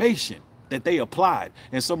information that they applied.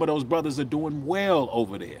 And some of those brothers are doing well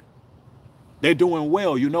over there. They're doing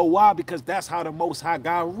well. You know why? Because that's how the Most High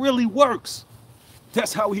God really works.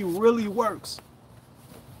 That's how he really works.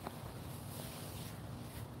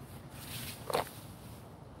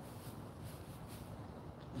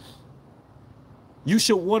 You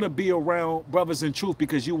should want to be around brothers in truth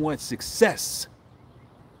because you want success.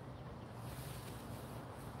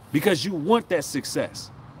 Because you want that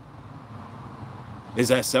success. Is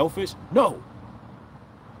that selfish? No.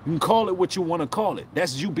 You can call it what you want to call it.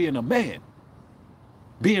 That's you being a man.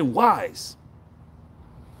 Being wise.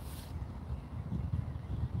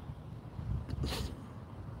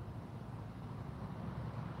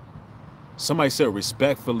 Somebody said,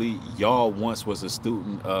 respectfully, y'all once was a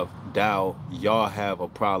student of Dow. Y'all have a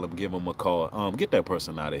problem, give him a call. Get that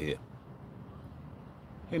person out of here.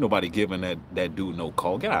 Ain't nobody giving that dude no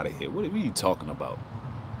call. Get out of here. What are you talking about?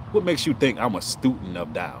 What makes you think I'm a student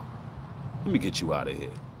of Dow? Let me get you out of here.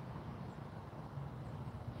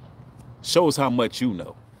 Shows how much you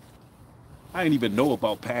know. I didn't even know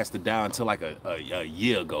about Pastor Dow until like a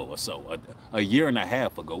year ago or so, a year and a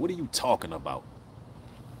half ago. What are you talking about?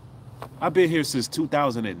 I've been here since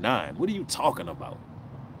 2009. What are you talking about?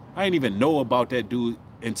 I didn't even know about that dude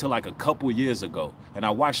until like a couple years ago. And I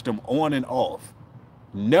watched him on and off.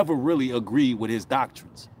 Never really agreed with his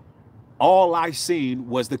doctrines. All I seen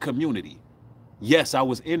was the community. Yes, I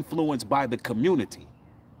was influenced by the community.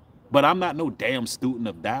 But I'm not no damn student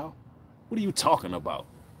of Dow. What are you talking about?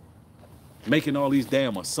 Making all these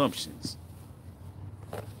damn assumptions.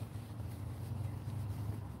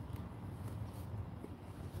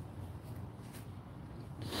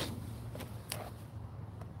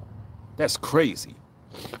 That's crazy.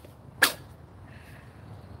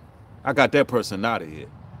 I got that person out of here.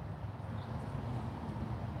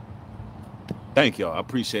 Thank y'all. I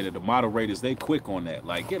appreciate it. The moderators, they quick on that.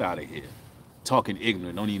 Like, get out of here. Talking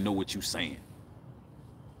ignorant, don't even know what you saying.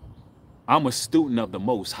 I'm a student of the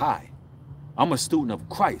Most High. I'm a student of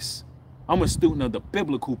Christ. I'm a student of the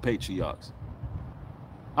biblical patriarchs.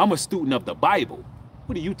 I'm a student of the Bible.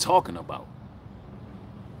 What are you talking about?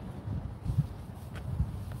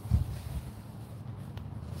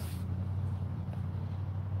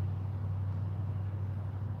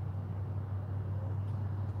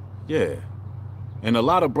 Yeah. And a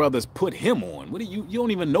lot of brothers put him on. What do you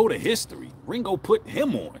don't even know the history. Ringo put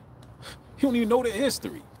him on. You don't even know the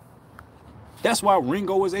history. That's why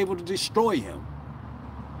Ringo was able to destroy him.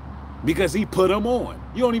 Because he put him on.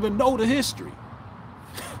 You don't even know the history.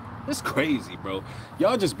 It's crazy, bro.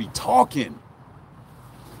 Y'all just be talking.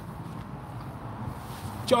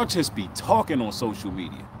 Y'all just be talking on social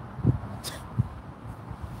media.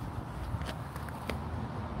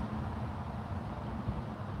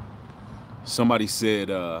 Somebody said,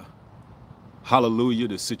 hallelujah,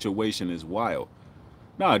 the situation is wild.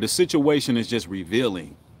 No, the situation is just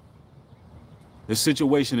revealing. The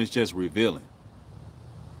situation is just revealing.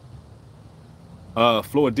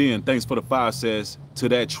 Floridian, thanks for the 5, says, to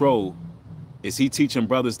that troll, is he teaching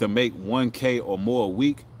brothers to make 1K or more a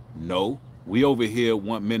week? No. We over here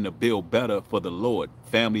want men to build better for the Lord,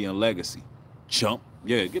 family and legacy. Chump.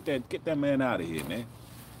 Yeah, get that man out of here, man.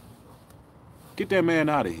 Get that man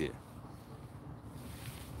out of here.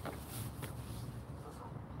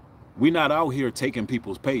 We not out here taking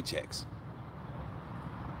people's paychecks.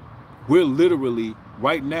 We're literally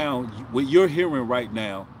right now, what you're hearing right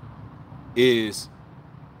now is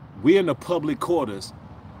we're in the public quarters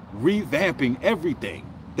revamping everything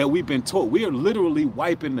that we've been taught. We are literally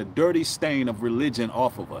wiping the dirty stain of religion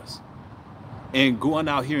off of us and going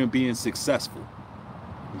out here and being successful.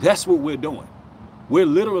 That's what we're doing. We're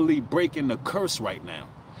literally breaking the curse right now.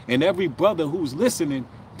 And every brother who's listening,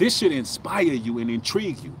 this should inspire you and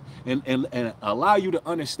intrigue you and allow you to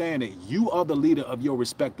understand that you are the leader of your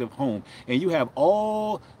respective home and you have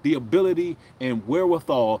all the ability and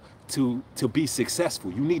wherewithal to be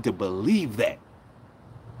successful. You need to believe that.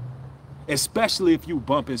 Especially if you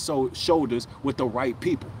bumping shoulders with the right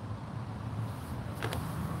people.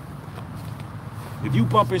 If you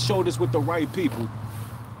bumping shoulders with the right people,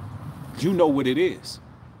 you know what it is.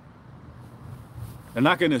 And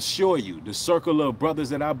I can assure you, the circle of brothers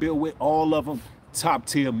that I build with, all of them top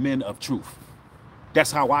tier men of truth.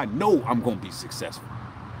 That's how I know I'm going to be successful.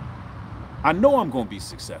 I know I'm going to be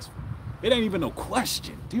successful. It ain't even a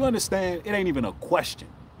question. Do you understand? It ain't even a question.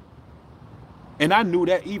 And I knew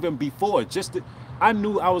that even before. I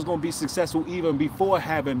knew I was going to be successful even before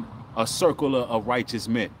having a circle of righteous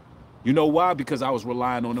men. You know why? Because I was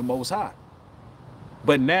relying on the Most High.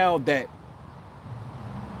 But now that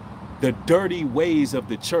the dirty ways of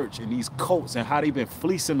the church and these cults and how they've been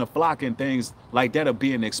fleecing the flock and things like that are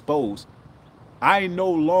being exposed, I no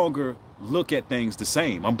longer look at things the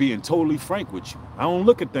same. I'm being totally frank with you. I don't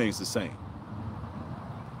look at things the same.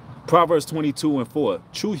 Proverbs 22:4,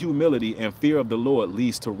 true humility and fear of the Lord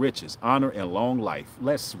leads to riches, honor, and long life.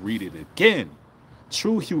 Let's read it again.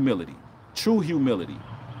 True humility,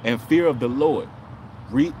 and fear of the Lord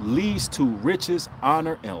leads to riches,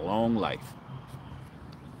 honor, and long life.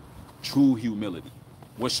 True humility.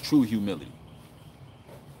 What's true humility?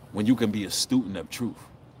 When you can be a student of truth.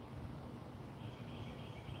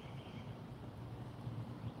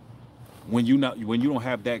 When you don't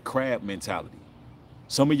have that crab mentality.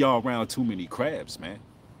 Some of y'all around too many crabs, man.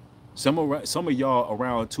 Some of y'all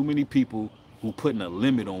around too many people who putting a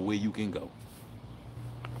limit on where you can go.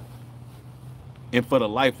 And for the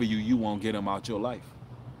life of you, you won't get them out your life.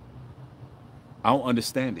 I don't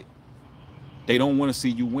understand it. They don't want to see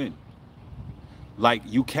you win. Like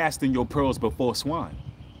you casting your pearls before swine.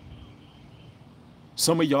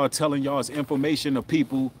 Some of y'all telling y'all's information to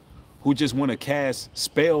people who just want to cast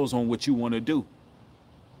spells on what you want to do.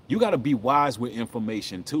 You got to be wise with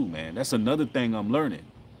information too, man. That's another thing I'm learning.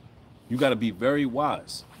 You got to be very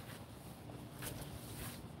wise.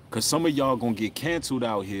 Because some of y'all going to get canceled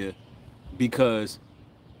out here because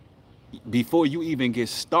before you even get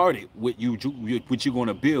started with what you're going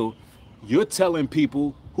to build, you're telling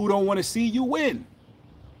people who don't want to see you win.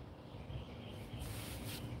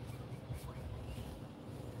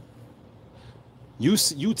 You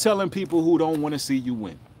telling people who don't want to see you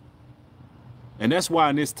win. And that's why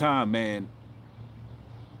in this time, man,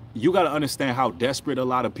 you got to understand how desperate a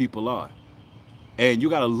lot of people are. And you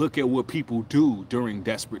got to look at what people do during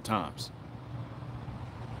desperate times.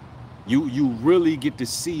 You really get to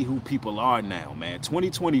see who people are now, man.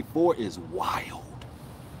 2024 is wild.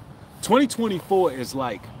 2024 is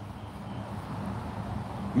like,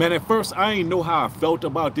 man, at first I ain't know how I felt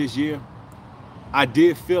about this year. I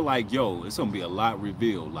did feel like, yo, it's gonna be a lot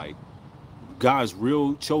revealed. Like God's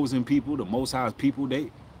real chosen people, the Most High's people,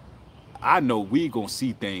 I know we gonna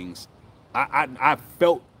see things. I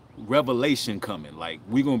felt revelation coming. Like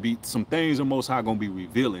we gonna be some things the Most High gonna be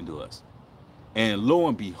revealing to us. And lo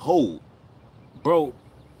and behold, bro,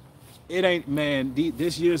 it ain't, man,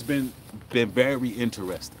 this year's been very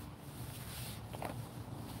interesting.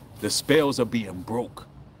 The spells are being broke.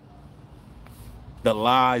 The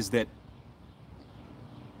lies that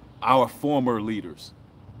our former leaders,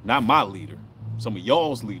 not my leader, some of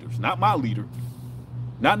y'all's leaders, not my leader,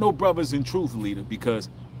 not no brothers in truth leader, because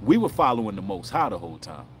we were following the Most High the whole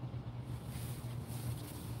time.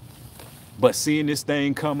 But seeing this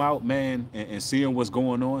thing come out, man, and seeing what's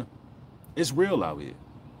going on, it's real out here.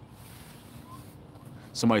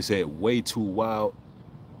 Somebody said way too wild.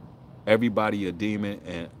 Everybody a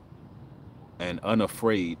demon and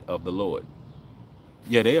unafraid of the Lord.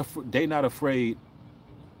 Yeah, they not afraid.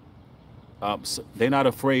 They're not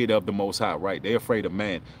afraid of the Most High, right? They're afraid of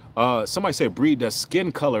man. Somebody said, Breed, does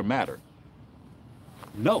skin color matter?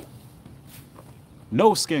 No.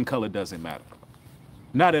 No skin color doesn't matter.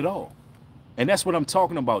 Not at all. And that's what I'm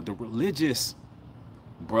talking about. The religious,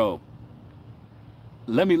 bro.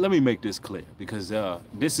 Let me make this clear, because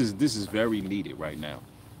this is very needed right now.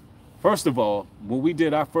 First of all, when we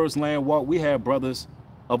did our first land walk, we had brothers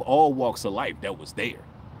of all walks of life that was there.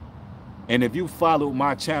 And if you followed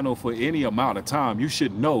my channel for any amount of time, you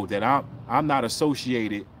should know that I'm not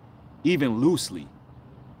associated even loosely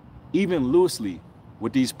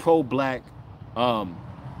with these pro-black,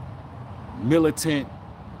 militant,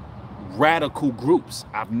 radical groups.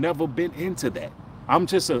 I've never been into that. I'm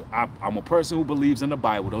a person who believes in the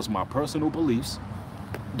Bible. Those are my personal beliefs.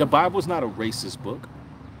 The Bible's not a racist book.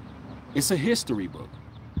 It's a history book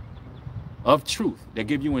of truth that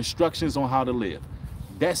give you instructions on how to live.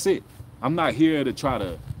 That's it. I'm not here to try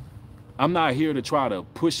to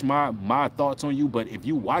push my thoughts on you, but if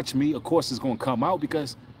you watch me, of course it's going to come out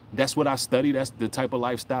because that's what I study. That's the type of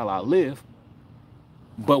lifestyle I live.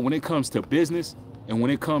 But when it comes to business and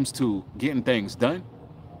when it comes to getting things done,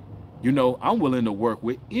 you know, I'm willing to work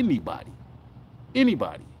with anybody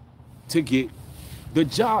to get the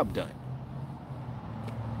job done.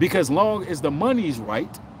 Because long as the money's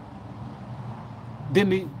right,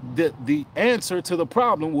 then the answer to the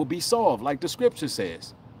problem will be solved, like the scripture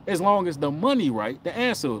says. As long as the money right, the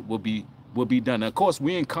answer will be done. Of course,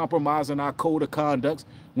 we ain't compromising our code of conduct.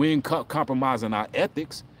 We ain't compromising our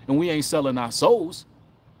ethics, and we ain't selling our souls.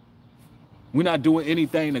 We're not doing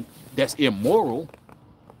anything that's immoral.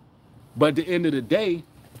 But at the end of the day,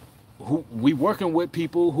 we working with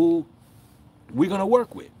people who we're gonna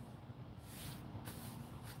work with.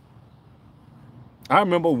 I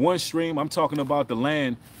remember one stream, I'm talking about the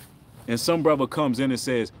land, and some brother comes in and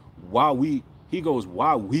says, why we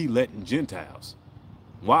letting Gentiles?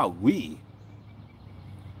 Why we?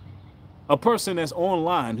 A person that's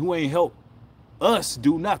online who ain't help us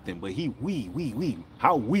do nothing, but we.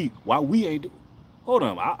 Why we ain't do? Hold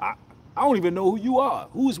on, I don't even know who you are.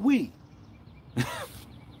 Who's we?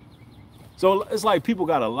 So it's like people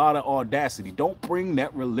got a lot of audacity. Don't bring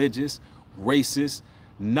that religious, racist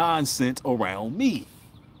nonsense around me.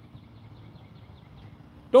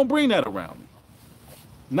 Don't bring that around me.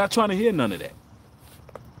 I'm not trying to hear none of that.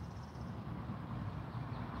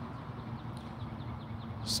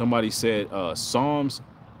 Somebody said Psalms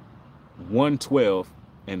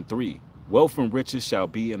 112:3. Wealth and riches shall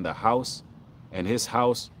be in the house, and his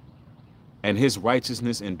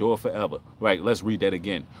righteousness endure forever. Right, let's read that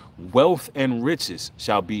again. Wealth and riches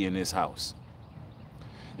shall be in his house,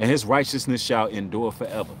 and his righteousness shall endure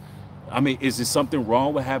forever. I mean, is there something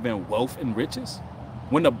wrong with having wealth and riches?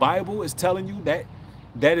 When the Bible is telling you that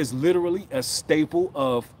that is literally a staple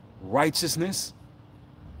of righteousness.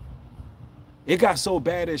 It got so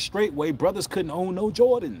bad at Straightway, brothers couldn't own no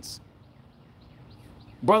Jordans.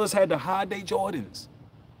 Brothers had to hide their Jordans,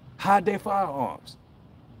 hide their firearms.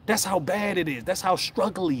 That's how bad it is. That's how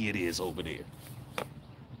struggly it is over there.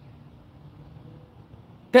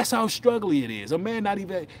 That's how struggly it is. A man not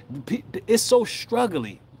even, it's so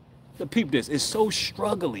struggly. The peep this, it's so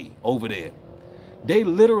struggly over there. They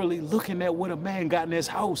literally looking at what a man got in his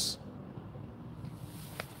house.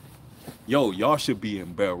 Yo, y'all should be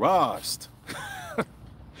embarrassed.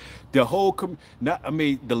 The whole,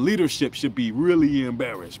 the leadership should be really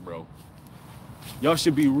embarrassed, bro. Y'all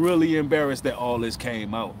should be really embarrassed that all this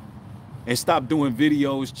came out. And stop doing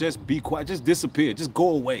videos. Just be quiet. Just disappear. Just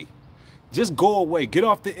go away. Just go away. Get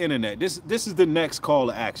off the internet. This is the next call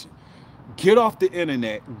to action. Get off the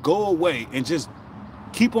internet. Go away and just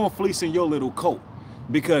keep on fleecing your little coat.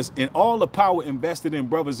 Because in all the power invested in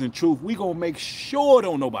Brothers in Truth, we gonna make sure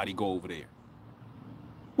don't nobody go over there.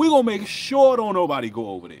 We gonna make sure don't nobody go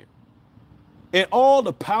over there. And all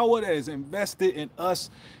the power that is invested in us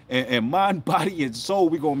and mind, body, and soul,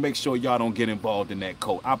 we gonna make sure y'all don't get involved in that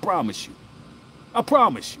cult. I promise you. I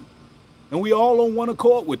promise you. And we all on one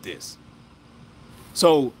accord with this.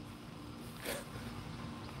 So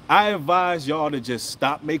I advise y'all to just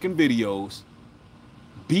stop making videos.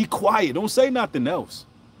 Be quiet. Don't say nothing else.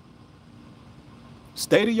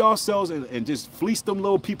 Stay to yourselves and just fleece them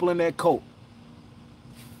little people in that cult.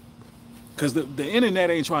 Because the internet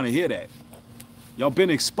ain't trying to hear that. Y'all been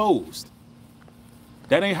exposed.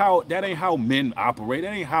 That ain't how men operate.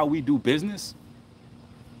 That ain't how we do business.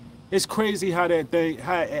 It's crazy how that thing,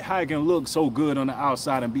 how it can look so good on the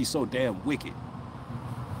outside and be so damn wicked.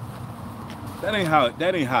 That ain't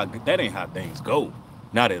how things go.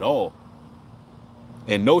 Not at all.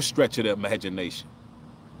 And no stretch of the imagination.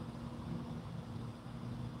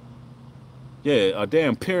 Yeah, a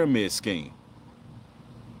damn pyramid scheme.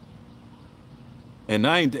 And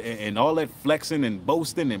all that flexing and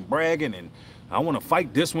boasting and bragging and I want to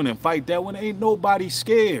fight this one and fight that one. Ain't nobody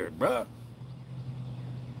scared, bruh.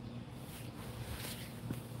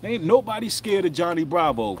 Ain't nobody scared of Johnny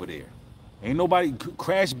Bravo over there. Ain't nobody.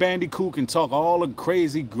 Crash Bandicoot can talk all the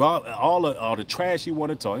crazy, all the trash you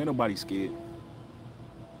want to talk. Ain't nobody scared.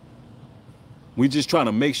 We just trying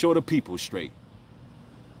to make sure the people's straight.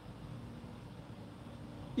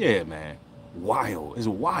 Yeah, man. Wild. It's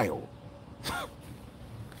wild.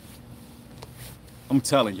 I'm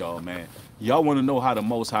telling y'all, man. Y'all want to know how the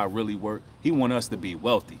Most High really work? He want us to be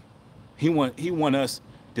wealthy. He want us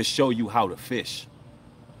to show you how to fish.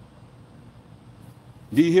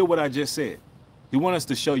 Do you hear what I just said? He want us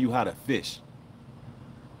to show you how to fish.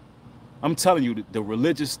 I'm telling you, the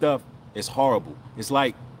religious stuff is horrible. It's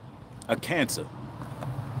like a cancer.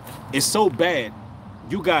 It's so bad.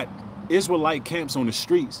 You got Israelite camps on the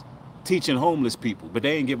streets teaching homeless people, but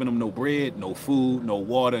they ain't giving them no bread, no food, no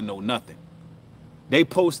water, no nothing. They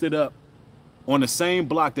posted up on the same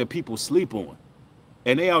block that people sleep on.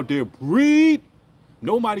 And they out there breed.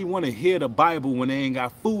 Nobody want to hear the Bible when they ain't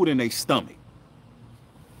got food in their stomach.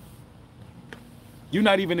 You're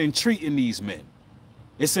not even entreating these men.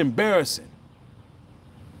 It's embarrassing.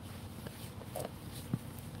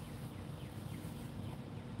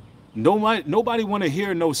 Nobody want to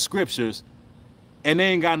hear no scriptures and they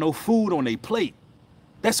ain't got no food on their plate.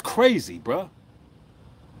 That's crazy, bruh.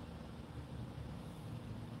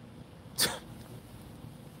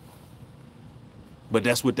 But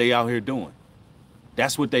that's what they out here doing.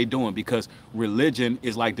 That's what they doing, because religion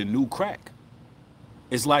is like the new crack.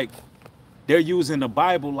 It's like they're using the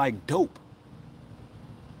Bible like dope.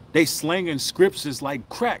 They slanging scriptures like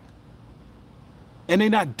crack. And they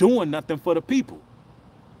not doing nothing for the people.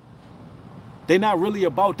 They not really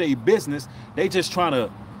about their business. They just trying to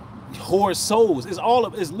hoard souls.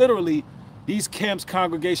 It's literally these camps,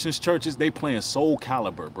 congregations, churches, they playing Soul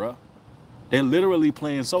Calibur, bruh. They're literally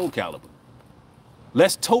playing Soul Calibur.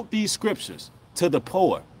 Let's tote these scriptures to the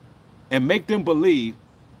poor and make them believe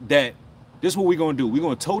that this is what we're going to do. We're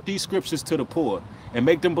going to tote these scriptures to the poor and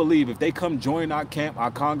make them believe if they come join our camp, our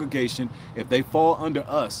congregation, if they fall under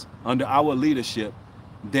us, under our leadership,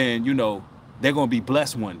 then, you know, they're going to be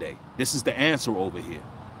blessed one day. This is the answer over here.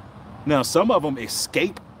 Now, some of them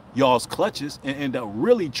escape y'all's clutches and end up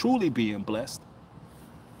really, truly being blessed.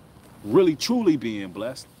 Really, truly being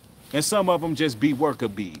blessed. And some of them just be worker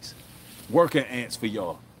bees. Worker ants for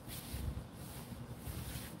y'all.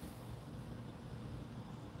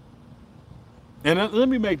 And let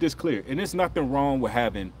me make this clear. And there's nothing wrong with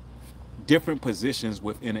having different positions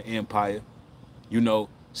within an empire. You know,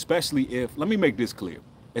 especially if, let me make this clear.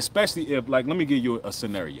 Especially if, like, let me give you a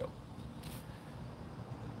scenario.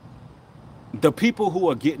 The people who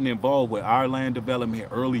are getting involved with our land development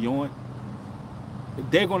early on,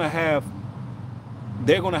 they're gonna have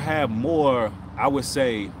more, I would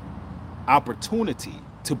say, opportunity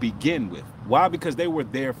to begin with. Why? Because they were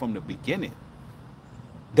there from the beginning.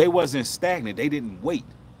 They wasn't stagnant. They didn't wait.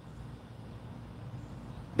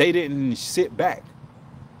 They didn't sit back.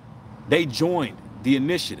 They joined the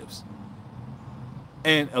initiatives.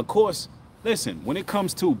 And of course, listen, when it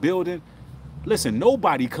comes to building, listen,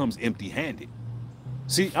 nobody comes empty-handed.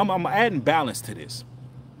 See, I'm adding balance to this.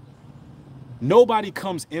 Nobody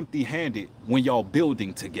comes empty-handed when y'all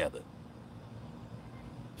building together.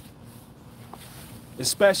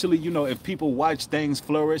 Especially, you know, if people watch things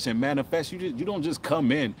flourish and manifest, you don't just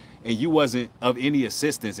come in and you wasn't of any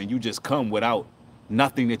assistance and you just come without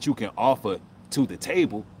nothing that you can offer to the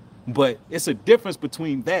table. But it's a difference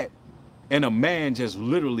between that and a man just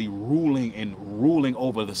literally ruling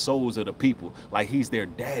over the souls of the people like he's their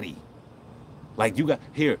daddy. Like, you got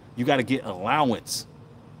to get allowance.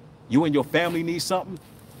 You and your family need something.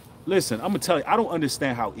 Listen, I'm gonna tell you, I don't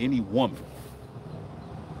understand how any woman,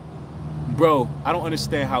 bro, I don't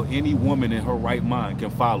understand how any woman in her right mind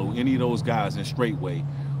can follow any of those guys in straight way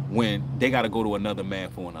when they got to go to another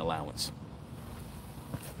man for an allowance.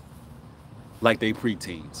 Like they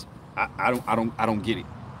preteens. I don't get it.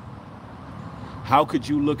 How could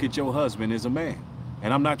you look at your husband as a man?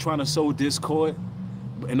 And I'm not trying to sow discord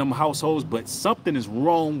in them households, but something is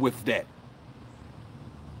wrong with that.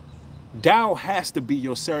 Dow has to be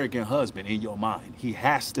your surrogate husband in your mind. He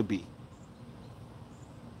has to be.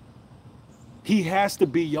 He has to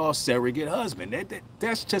be your surrogate husband.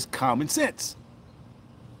 That's just common sense.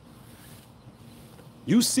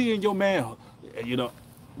 You see in your man, you know,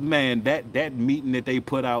 man, that meeting that they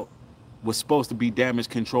put out was supposed to be damage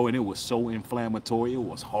control, and it was so inflammatory. It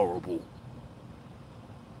was horrible.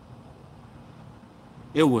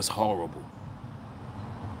 It was horrible.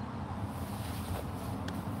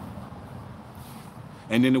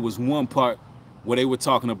 And then there was one part where they were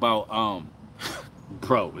talking about,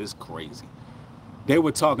 bro, it's crazy. They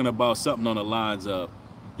were talking about something on the lines of,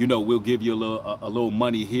 you know, we'll give you a little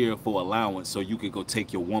money here for allowance so you can go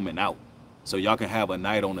take your woman out, so y'all can have a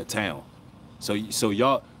night on the town. So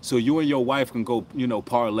you and your wife can go, you know,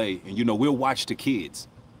 parlay, and, you know, we'll watch the kids.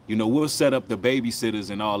 You know, we'll set up the babysitters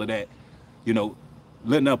and all of that. You know,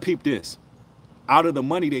 now peep this. Out of the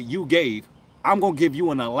money that you gave, I'm going to give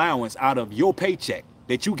you an allowance out of your paycheck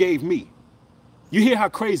that you gave me. You hear how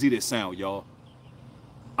crazy this sound, y'all?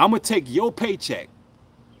 I'm gonna take your paycheck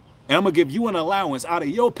and I'm gonna give you an allowance out of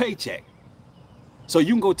your paycheck, so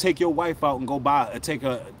you can go take your wife out and go take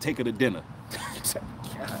her to dinner.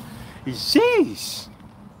 Sheesh.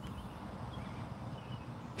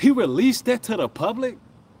 He released that to the public,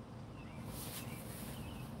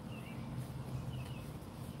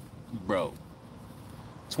 bro.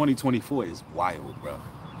 2024 is wild, bro.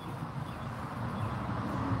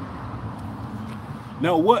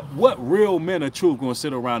 Now, what real men of truth gonna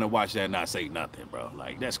sit around and watch that and not say nothing, bro?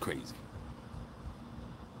 Like, that's crazy.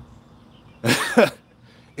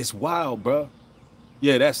 It's wild, bro.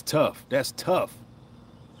 Yeah, that's tough. That's tough.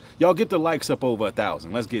 Y'all get the likes up over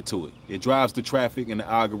 1,000. Let's get to it. It drives the traffic and the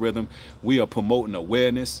algorithm. We are promoting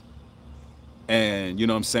awareness. And, you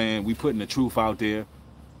know what I'm saying? We putting the truth out there.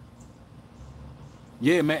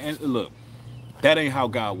 Yeah, man. And look, that ain't how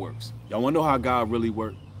God works. Y'all want to know how God really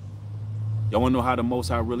works? Y'all want to know how the Most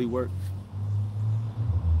High really works?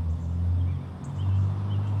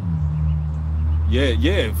 Yeah,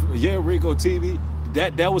 Rico TV.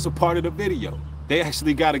 That was a part of the video. They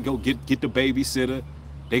actually got to go get the babysitter.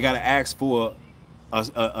 They got to ask for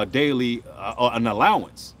a daily, an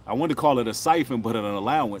allowance. I want to call it a siphon, but an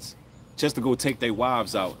allowance, just to go take their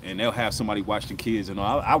wives out, and they'll have somebody watch the kids. And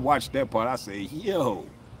I watched that part. I say, yo,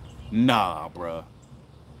 nah, bruh.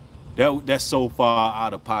 That's so far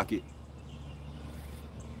out of pocket.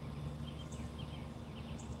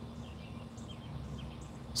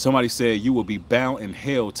 Somebody said you will be bound in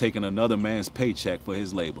hell taking another man's paycheck for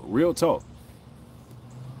his labor. Real talk.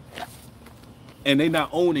 And they not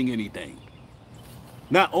owning anything.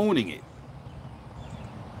 Not owning it.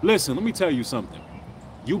 Listen, let me tell you something.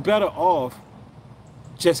 You better off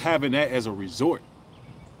just having that as a resort.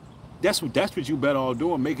 That's what you better off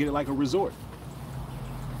doing, making it like a resort.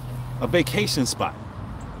 A vacation spot.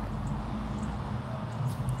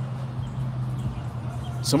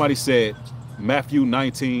 Somebody said, Matthew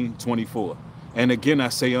 19:24. And again I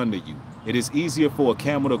say unto you, it is easier for a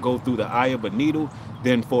camel to go through the eye of a needle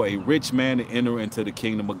than for a rich man to enter into the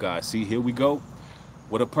kingdom of God. See, here we go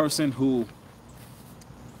with a person who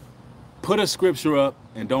put a scripture up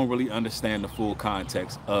and don't really understand the full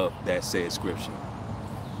context of that said scripture.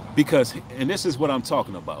 Because, and this is what I'm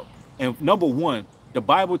talking about. And number one, the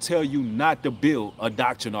Bible tells you not to build a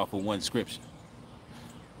doctrine off of one scripture.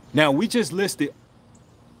 Now, we just listed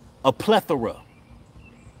a plethora.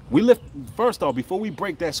 First off, before we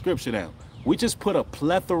break that scripture down, we just put a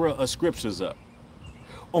plethora of scriptures up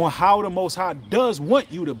on how the Most High does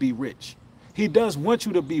want you to be rich. He does want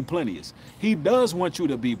you to be plenteous. He does want you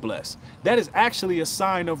to be blessed. That is actually a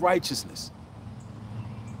sign of righteousness.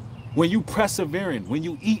 When you persevering, when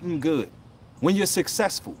you eating good, when you're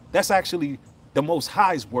successful, that's actually the Most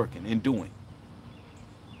High's working and doing.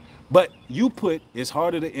 But you put, it's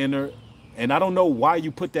harder to enter. And I don't know why you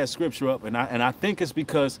put that scripture up. And I think it's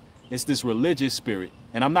because it's this religious spirit.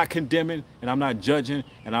 And I'm not condemning, and I'm not judging,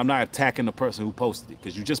 and I'm not attacking the person who posted it,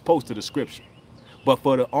 because you just posted a scripture. But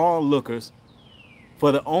for the onlookers,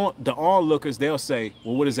 they'll say,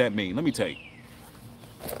 well, what does that mean? Let me tell you.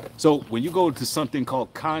 So when you go to something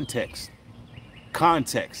called context,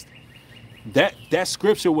 that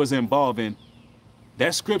scripture was involving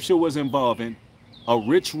a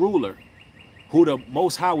rich ruler who the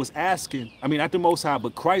Most High was asking, I mean, not the Most High,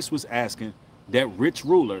 but Christ was asking that rich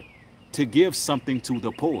ruler to give something to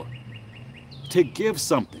the poor, to give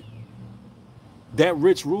something. That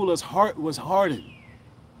rich ruler's heart was hardened.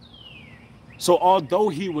 So although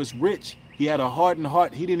he was rich, he had a hardened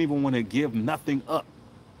heart. He didn't even want to give nothing up.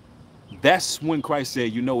 That's when Christ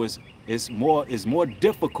said, you know, it's more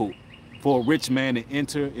difficult for a rich man to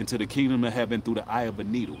enter into the kingdom of heaven through the eye of a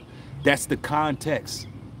needle. That's the context.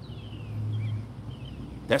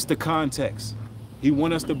 That's the context. He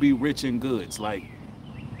wants us to be rich in goods. Like,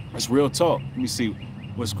 that's real talk. Let me see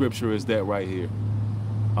what scripture is that right here.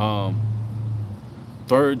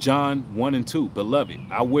 3 John 1 and 2. Beloved,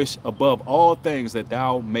 I wish above all things that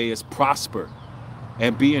thou mayest prosper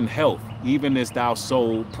and be in health, even as thy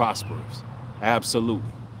soul prospers.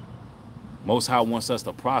 Absolutely. Most High wants us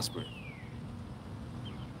to prosper.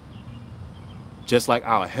 Just like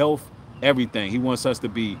our health, everything. He wants us to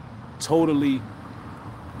be totally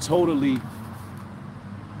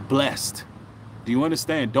blessed. Do you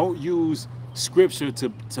understand? Don't use scripture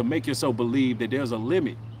to make yourself believe that there's a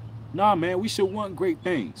limit. Nah, man, we should want great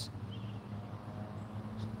things.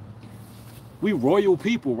 We royal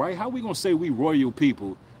people, right? How we gonna say we royal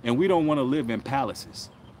people and we don't want to live in palaces?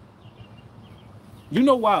 You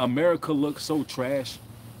know why America looks so trash?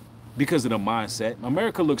 Because of the mindset.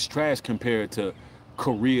 America looks trash compared to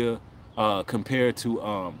Korea, compared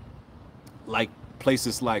to like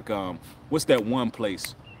places like what's that one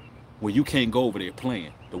place where you can't go over there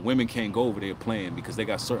playing? The women can't go over there playing because they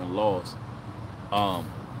got certain laws. I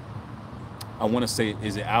want to say,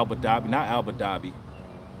 is it Abu Dhabi? Not Abu Dhabi.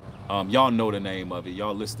 Y'all know the name of it.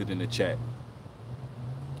 Y'all listed in the chat.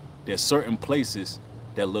 There's certain places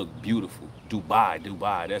that look beautiful.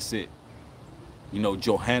 Dubai, that's it. You know,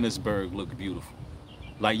 Johannesburg look beautiful.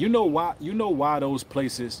 Like, you know why those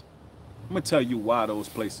places, I'm gonna tell you why those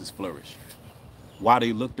places flourish. Why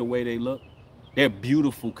they look the way they look. They're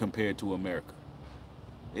beautiful compared to America.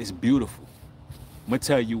 It's beautiful. I'm gonna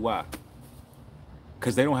tell you why.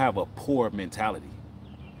 Because they don't have a poor mentality.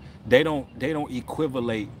 They don't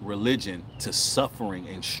equivalate religion to suffering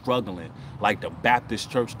and struggling like the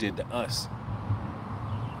Baptist church did to us.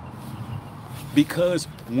 Because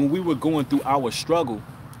when we were going through our struggle,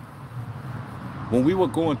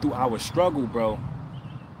 bro,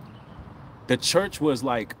 the church was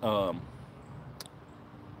like, man,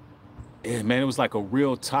 it was like a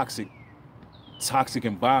real toxic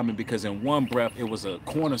environment, because in one breath, it was a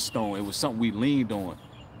cornerstone. It was something we leaned on.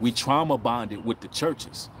 We trauma bonded with the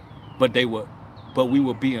churches, but we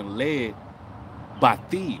were being led by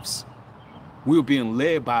thieves. We were being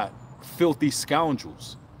led by filthy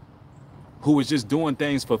scoundrels who was just doing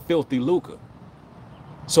things for filthy lucre.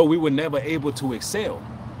 So we were never able to excel.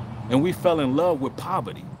 And we fell in love with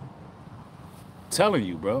poverty. Telling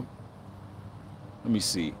you, bro. Let me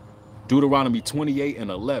see. Deuteronomy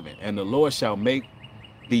 28:11. And the Lord shall make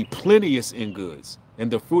thee plenteous in goods, and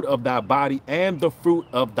the fruit of thy body, and the fruit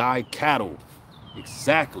of thy cattle.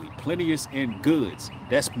 Exactly. Plenteous in goods.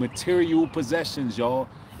 That's material possessions, y'all.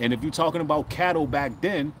 And if you're talking about cattle back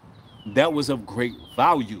then, that was of great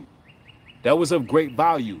value. That was of great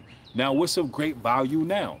value. Now, what's of great value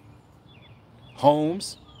now?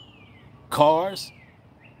 Homes, cars,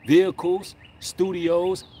 vehicles,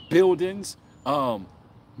 studios, buildings,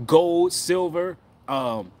 gold, silver.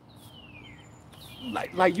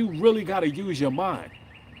 Like you really got to use your mind.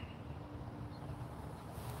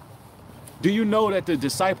 Do you know that the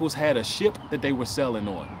disciples had a ship that they were sailing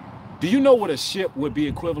on? Do you know what a ship would be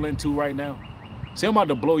equivalent to right now? See, I'm about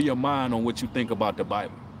to blow your mind on what you think about the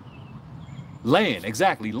Bible. Land,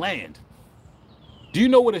 exactly, land. Do you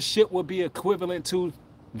know what a ship would be equivalent to,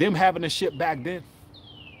 them having a ship back then?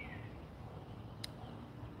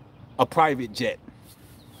 A private jet.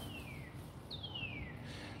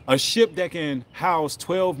 A ship that can house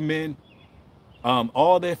 12 men,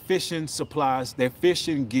 all their fishing supplies, their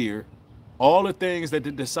fishing gear, all the things that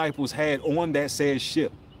the disciples had on that said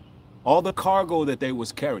ship, all the cargo that they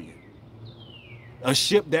was carrying. A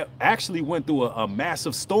ship that actually went through a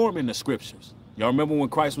massive storm in the scriptures. Y'all remember when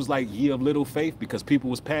Christ was like, ye of little faith, because people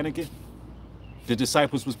was panicking? The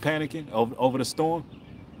disciples was panicking over the storm.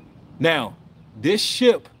 Now, this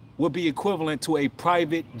ship would be equivalent to a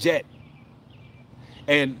private jet.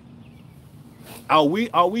 And are we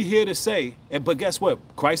here to say, but guess what?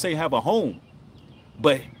 Christ ain't have a home.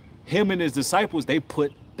 But him and his disciples, they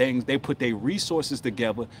put their resources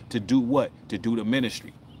together to do what? To do the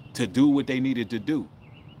ministry, to do what they needed to do.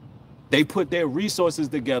 They put their resources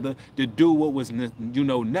together to do what was,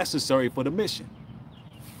 necessary for the mission.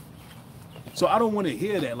 So I don't want to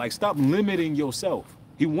hear that. Like, stop limiting yourself.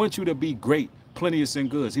 He wants you to be great, plenteous in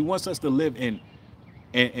goods. He wants us to live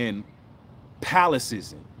in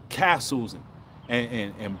palaces and castles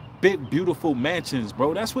and big, beautiful mansions,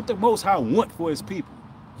 bro. That's what the Most High want for his people.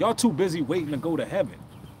 Y'all too busy waiting to go to heaven.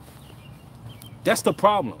 That's the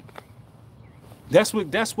problem. That's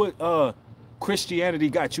what Christianity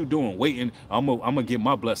got you doing, waiting. I'm gonna get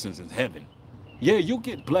my blessings in heaven. Yeah, you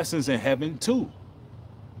get blessings in heaven too.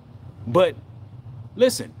 But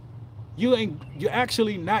listen, you're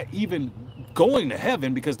actually not even going to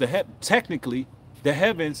heaven, because technically the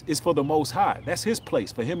heavens is for the Most High. That's his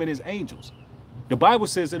place, for him and his angels. The Bible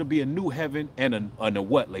says it'll be a new heaven and a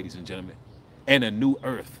what, ladies and gentlemen? And a new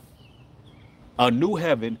earth. A new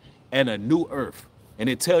heaven and a new earth. And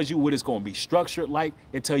it tells you what it's going to be structured like.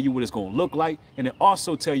 It tells you what it's going to look like. And it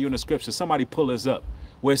also tells you in the scripture, somebody pull this up,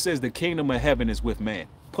 where it says the kingdom of heaven is with man.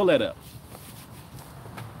 Pull that up.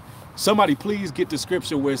 Somebody please get the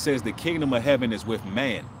scripture where it says the kingdom of heaven is with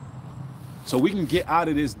man. So we can get out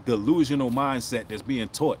of this delusional mindset that's being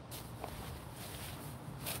taught.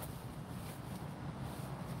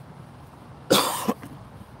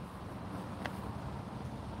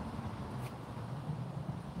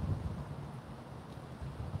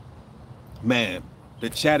 Man, the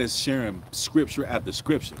chat is sharing scripture after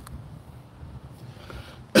scripture.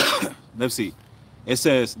 Let's see. It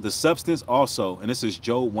says the substance also, and this is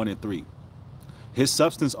Job 1:3. His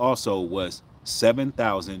substance also was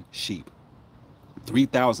 7,000 sheep,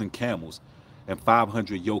 3,000 camels, and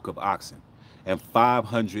 500 yoke of oxen, and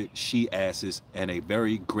 500 she-asses, and a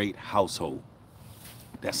very great household.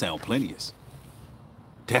 That sound plenteous.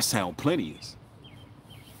 That sound plenteous.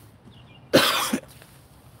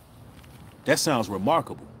 That sounds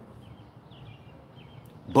remarkable.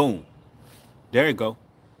 Boom. There you go.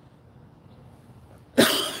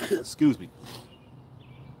 Excuse me.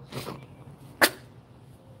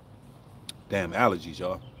 Damn allergies,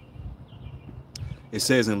 y'all. It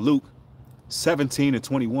says in Luke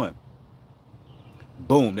 17:21.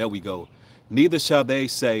 Boom, there we go. Neither shall they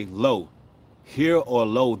say, lo, here or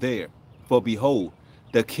lo there. For behold,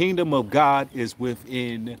 the kingdom of God is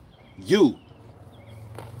within you.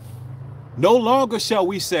 No longer shall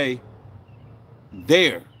we say,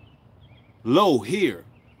 there, lo here,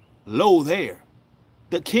 lo there.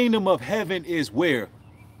 The kingdom of heaven is where?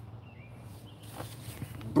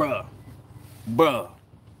 Bruh. Bro.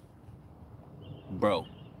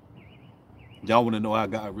 Y'all want to know how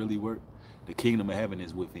God really works? The kingdom of heaven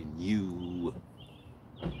is within you.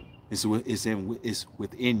 It's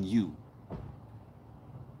within you.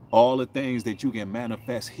 All the things that you can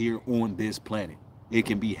manifest here on this planet, it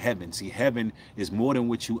can be heaven. See, heaven is more than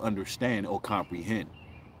what you understand or comprehend.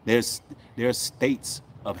 There's states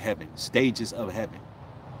of heaven, stages of heaven.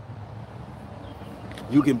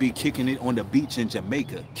 You can be kicking it on the beach in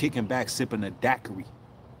Jamaica, kicking back, sipping a daiquiri,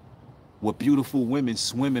 with beautiful women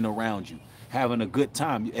swimming around you, having a good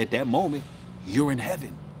time. At that moment, you're in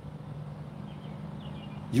heaven.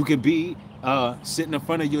 You can be sitting in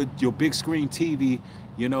front of your big screen TV,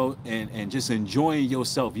 you know, and just enjoying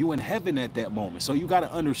yourself. You in heaven at that moment. So you got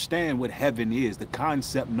to understand what heaven is, the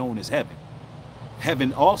concept known as heaven.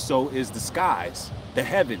 Heaven also is the skies, the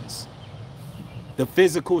heavens, the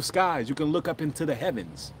physical skies. You can look up into the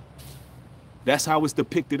heavens. That's how it's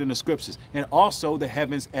depicted in the scriptures. And also the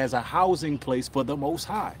heavens as a housing place for the Most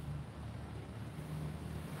High.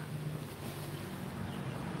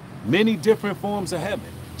 Many different forms of heaven,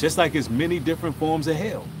 just like it's many different forms of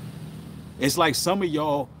hell. It's like some of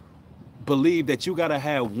y'all believe that you got to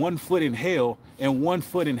have 1 foot in hell and 1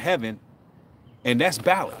 foot in heaven, and that's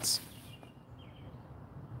balance.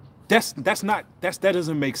 That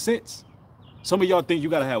doesn't make sense. Some of y'all think you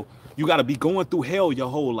got to be going through hell your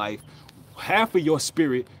whole life. Half of your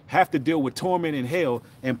spirit have to deal with torment and hell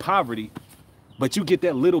and poverty, but you get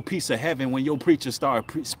that little piece of heaven when your preacher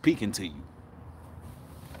starts speaking to you.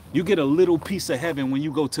 You get a little piece of heaven when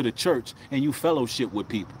you go to the church and you fellowship with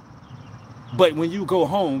people. But when you go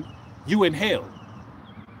home, you in hell.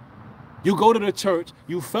 You go to the church,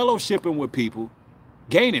 you fellowshipping with people,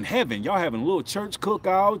 gaining heaven. Y'all having little church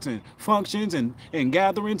cookouts and functions and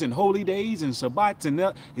gatherings and holy days and Sabbats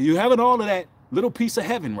and you having all of that little piece of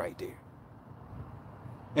heaven right there.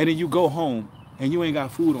 And then you go home and you ain't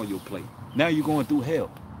got food on your plate. Now you're going through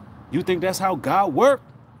hell. You think that's how God works?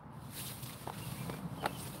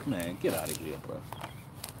 Man, get out of here, bro.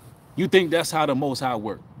 You think that's how the Most High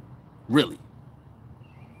works? Really?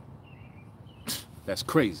 That's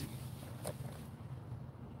crazy.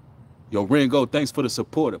 Yo, Ringo, thanks for the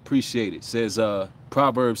support. Appreciate it. Says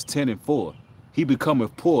Proverbs 10:4. He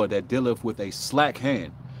becometh poor that dealeth with a slack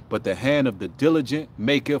hand, but the hand of the diligent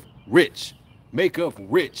maketh rich. Maketh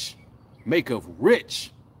rich. Maketh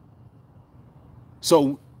rich.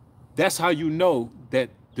 So that's how you know that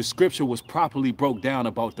the scripture was properly broke down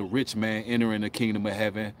about the rich man entering the kingdom of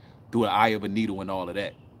heaven through the eye of a needle and all of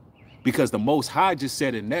that. Because the Most High just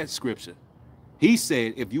said in that scripture, he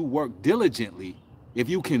said, if you work diligently, if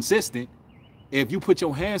you consistent, if you put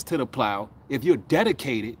your hands to the plow, if you're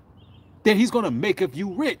dedicated, then he's going to make of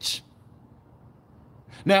you rich.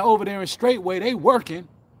 Now over there in Straightway, they working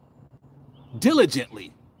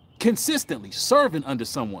diligently, consistently, serving under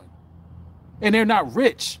someone. And they're not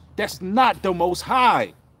rich. That's not the Most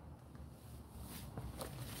High.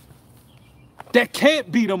 That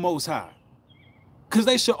can't be the Most High. Because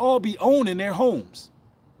they should all be owning their homes.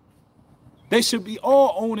 They should be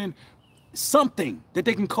all owning something that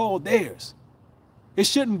they can call theirs. It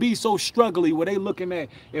shouldn't be so struggly where they looking at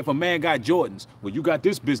if a man got Jordans. Well, you got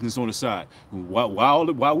this business on the side.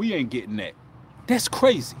 Why we ain't getting that? That's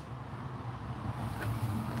crazy.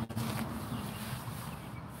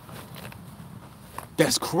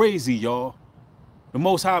 That's crazy, y'all. The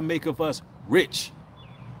Most High make of us rich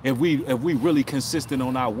if we really consistent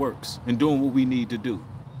on our works and doing what we need to do.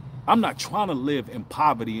 I'm not trying to live in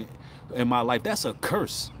poverty in my life. That's a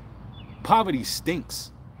curse. Poverty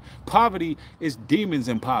stinks. Poverty is demons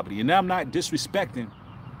in poverty. And I'm not disrespecting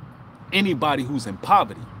anybody who's in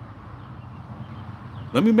poverty.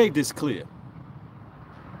 Let me make this clear,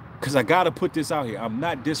 because I got to put this out here. I'm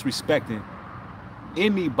not disrespecting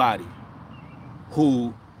anybody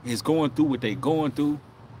who is going through what they going through,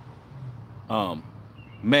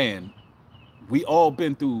 man, we all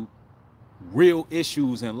been through real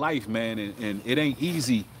issues in life, man, and it ain't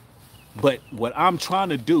easy. But what I'm trying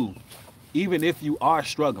to do, even if you are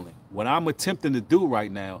struggling, what I'm attempting to do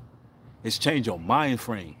right now is change your mind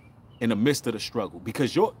frame in the midst of the struggle,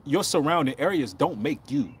 because your surrounding areas don't make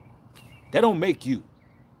you. They don't make you.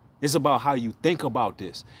 It's about how you think about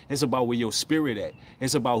this. It's about where your spirit at.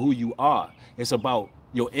 It's about who you are. It's about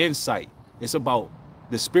your insight. It's about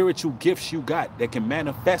the spiritual gifts you got that can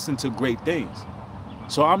manifest into great things.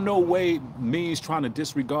 So I'm no way means trying to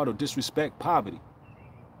disregard or disrespect poverty,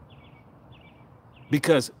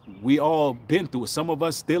 because we all been through it. Some of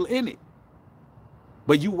us still in it.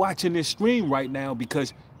 But you watching this stream right now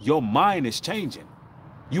because your mind is changing.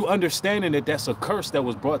 You understanding that that's a curse that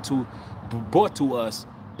was brought to us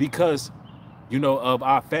because, you know, of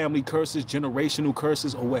our family curses, generational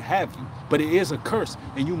curses, or what have you. But it is a curse,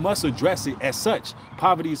 and you must address it as such.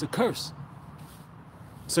 Poverty is a curse.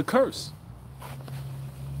 It's a curse.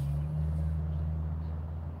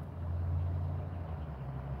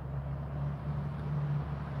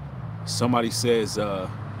 Somebody says,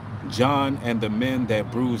 John and the men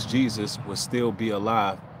that bruised Jesus will still be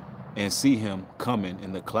alive and see him coming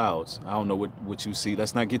in the clouds. I don't know what you see.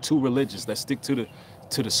 Let's not get too religious. Let's stick to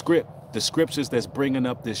the script, the scriptures that's bringing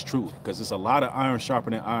up this truth, because there's a lot of iron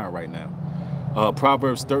sharpening iron right now.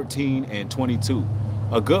 Proverbs 13 and 22.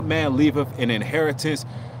 A good man leaveth an inheritance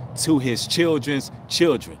to his children's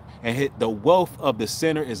children, and the wealth of the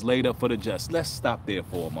sinner is laid up for the just. Let's stop there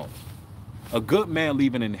for a moment. A good man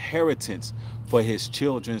leave an inheritance for his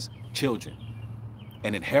children's children.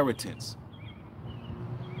 An inheritance.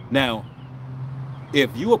 Now, if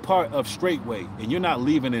you are part of Straightway and you're not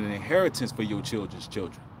leaving an inheritance for your children's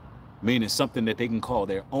children, meaning something that they can call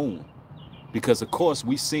their own, because of course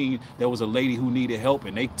we seen there was a lady who needed help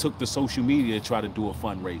and they took to social media to try to do a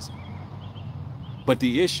fundraiser. But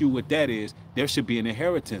the issue with that is there should be an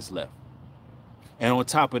inheritance left. And on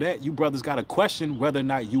top of that, you brothers got to question whether or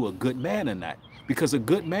not you a good man or not. Because a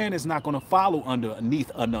good man is not going to follow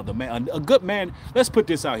underneath another man. A good man, let's put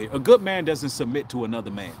this out here. A good man doesn't submit to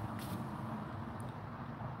another man.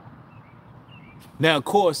 Now, of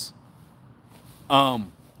course,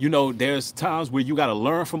 you know, there's times where you got to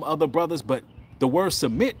learn from other brothers. But the word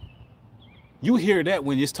submit, you hear that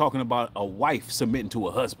when it's talking about a wife submitting to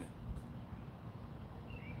a husband.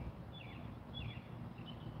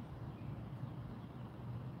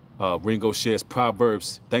 Ringo shares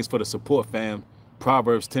Proverbs. Thanks for the support, fam.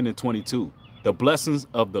 Proverbs 10 and 22. The blessings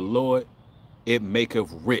of the Lord, it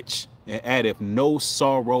maketh rich, and addeth no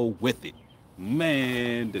sorrow with it.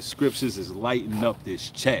 Man, the scriptures is lighting up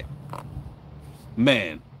this chat.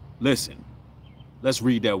 Man, listen. Let's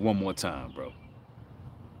read that one more time, bro.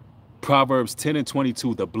 Proverbs 10 and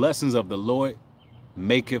 22. The blessings of the Lord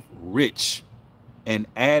maketh rich, and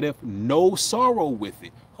addeth no sorrow with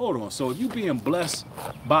it. Hold on. So if you being blessed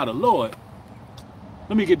by the Lord,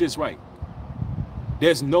 let me get this right.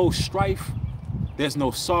 There's no strife. There's no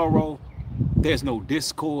sorrow. There's no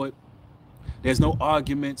discord. There's no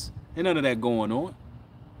arguments. And none of that going on.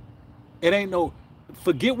 It ain't no,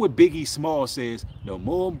 forget what Biggie Small says. The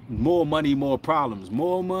more money, more problems.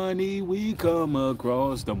 More money we come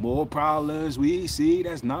across, the more problems we see.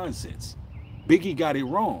 That's nonsense. Biggie got it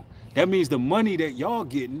wrong. That means the money that y'all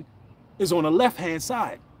getting is on the left-hand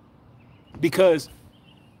side. Because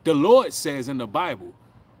the Lord says in the Bible,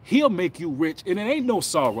 he'll make you rich and there ain't no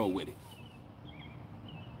sorrow with it.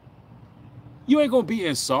 You ain't gonna be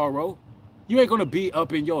in sorrow. You ain't gonna be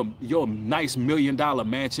up in your nice $1 million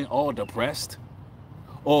mansion all depressed.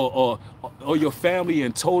 Or your family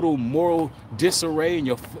in total moral disarray and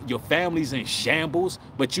your family's in shambles,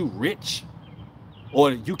 but you rich.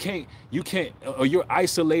 Or you can't, or you're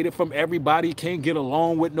isolated from everybody, can't get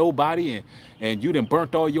along with nobody, and you done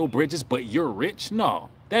burnt all your bridges, but you're rich? No,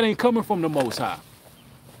 that ain't coming from the Most High.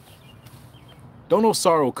 Don't no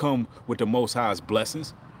sorrow come with the Most High's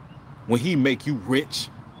blessings when he make you rich.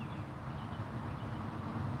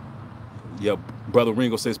 Yeah, Brother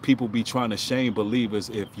Ringo says people be trying to shame believers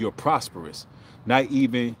if you're prosperous. Not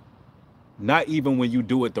even when you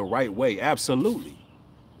do it the right way. Absolutely.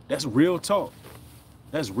 That's real talk.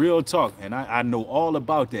 That's real talk, and I know all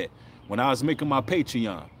about that. When I was making my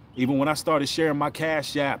Patreon, even when I started sharing my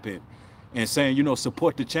Cash App and saying, you know,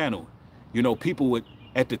 support the channel, you know, people would,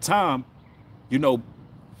 at the time, you know,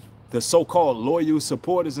 the so-called loyal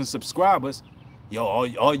supporters and subscribers, yo,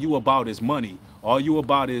 all you about is money. All you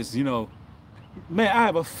about is, you know, man, I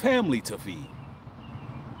have a family to feed.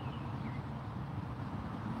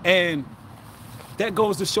 And That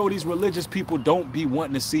goes to show these religious people don't be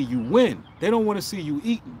wanting to see you win. They don't want to see you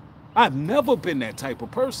eating. I've never been that type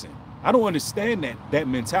of person. I don't understand that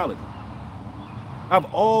mentality. I've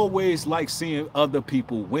always liked seeing other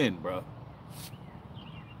people win, bro.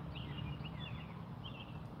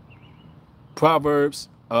 Proverbs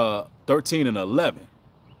 13 and 11.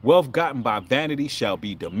 Wealth gotten by vanity shall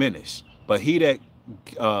be diminished, but he that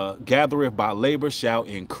gathereth by labor shall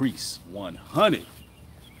increase. 100.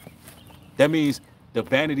 That means the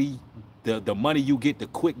vanity, the money you get, the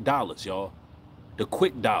quick dollars, y'all. The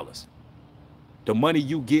quick dollars. The money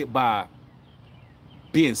you get by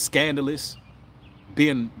being scandalous,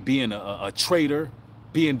 being a traitor,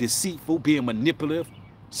 being deceitful, being manipulative.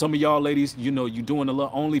 Some of y'all ladies, you know, you doing a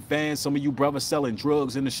little OnlyFans. Some of you brothers selling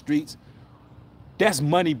drugs in the streets. That's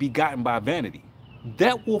money begotten by vanity.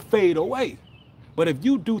 That will fade away. But if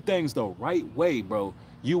you do things the right way, bro,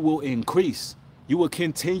 you will increase. You will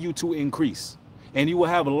continue to increase, and you will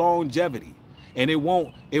have longevity, and it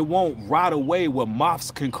won't rot away what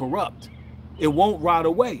moths can corrupt. It won't rot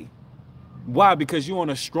away. Why? Because you're on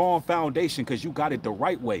a strong foundation, because you got it the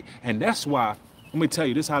right way. And that's why, let me tell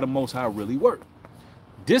you, this is how the Most High really works.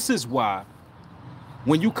 This is why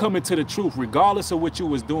when you come into the truth, regardless of what you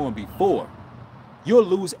was doing before, you'll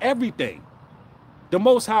lose everything. The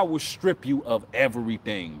Most High will strip you of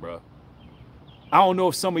everything, bro. I don't know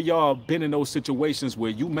if some of y'all been in those situations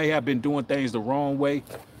where you may have been doing things the wrong way.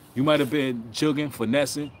 You might have been jugging,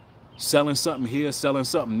 finessing, selling something here, selling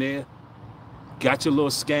something there. Got your little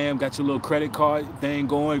scam, got your little credit card thing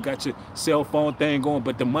going, got your cell phone thing going,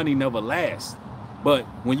 but the money never lasts. But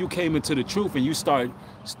when you came into the truth and you started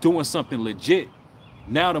doing something legit,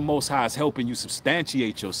 now the Most High is helping you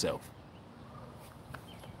substantiate yourself.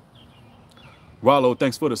 Rollo,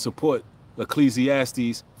 thanks for the support.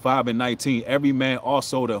 Ecclesiastes 5 and 19. Every man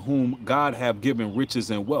also to whom God have given riches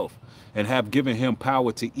and wealth, and have given him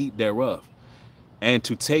power to eat thereof, and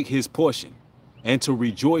to take his portion, and to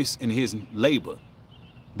rejoice in his labor.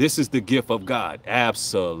 This is the gift of God.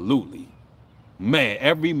 Absolutely. Man,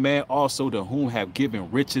 every man also to whom have given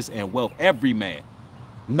riches and wealth. Every man.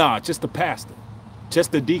 Nah, just the pastor.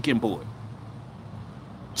 Just the deacon boy.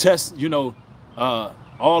 Just, you know,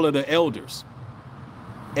 all of the elders.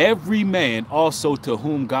 Every man also to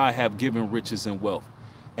whom God have given riches and wealth,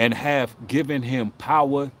 and have given him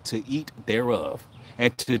power to eat thereof,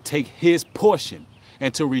 and to take his portion,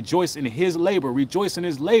 and to rejoice in his labor. Rejoice in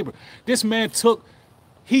his labor. This man took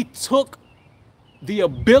the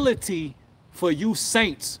ability for you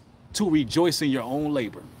saints to rejoice in your own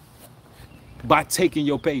labor by taking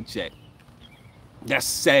your paycheck. That's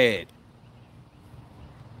sad.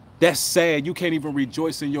 That's sad. You can't even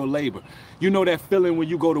rejoice in your labor. You know that feeling when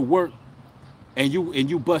you go to work and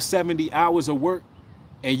you bust 70 hours of work,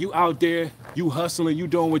 and you out there, you hustling, you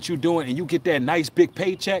doing what you doing, and you get that nice big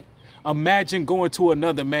paycheck? Imagine going to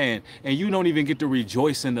another man and you don't even get to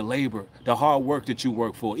rejoice in the labor, the hard work that you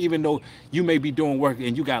work for, even though you may be doing work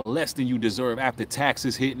and you got less than you deserve after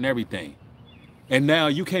taxes hit and everything. And now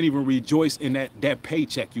you can't even rejoice in that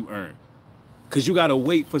paycheck you earn, because you got to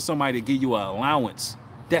wait for somebody to give you an allowance.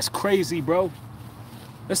 That's crazy, bro.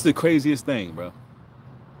 That's the craziest thing, bro.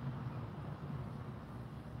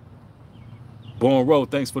 Born Road,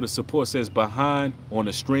 thanks for the support. Says behind on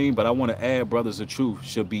the stream, but I want to add Brothers of Truth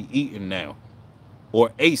should be eaten now, or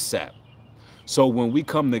ASAP. So when we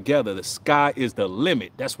come together, the sky is the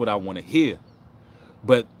limit. That's what I want to hear.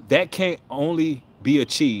 But that can't only be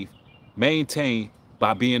achieved, maintained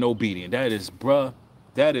by being obedient. That is, bruh,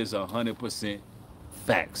 that is 100%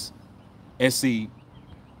 facts. And see,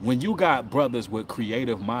 when you got brothers with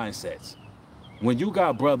creative mindsets, when you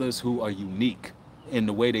got brothers who are unique in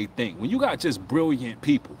the way they think, when you got just brilliant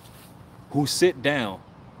people who sit down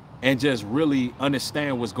and just really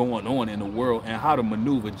understand what's going on in the world and how to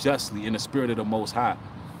maneuver justly in the spirit of the Most High,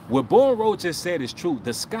 what Born Road just said is true.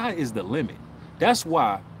 The sky is the limit. That's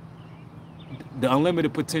why the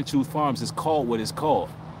Unlimited Potential Farms is called what it's called,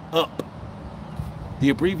 UP. The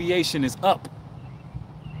abbreviation is UP.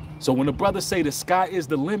 So when the brothers say the sky is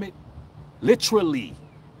the limit, literally,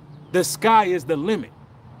 the sky is the limit.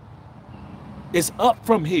 It's up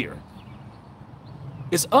from here.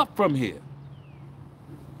 It's up from here.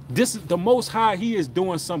 This is the Most High. He is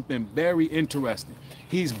doing something very interesting.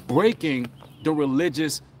 He's breaking the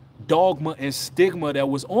religious dogma and stigma that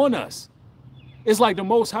was on us. It's like the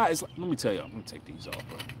Most High is, let me tell you, I'm gonna take these off,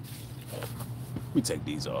 bro. Let me take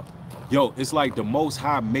these off. Yo, it's like the Most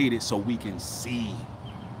High made it so we can see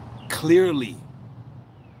clearly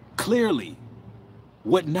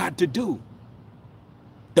what not to do.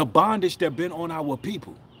 The bondage that been on our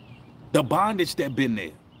people, the bondage that been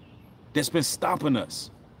there, that's been stopping us.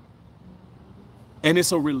 And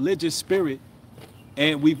it's a religious spirit,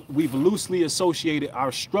 and we've loosely associated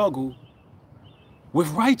our struggle with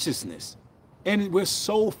righteousness. And we're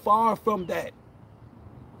so far from that.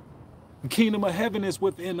 The kingdom of heaven is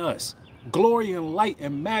within us. Glory and light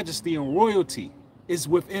and majesty and royalty is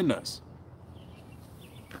within us.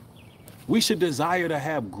 We should desire to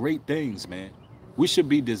have great things, man. We should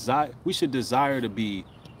desire to be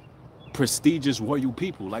prestigious royal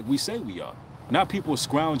people like we say we are. Not people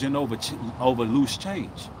scrounging over loose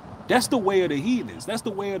change. That's the way of the heathens. That's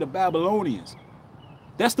the way of the Babylonians.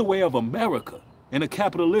 That's the way of America in a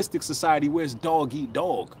capitalistic society where it's dog eat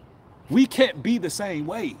dog. We can't be the same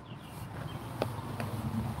way.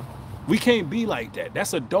 We can't be like that.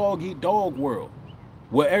 That's a dog eat dog world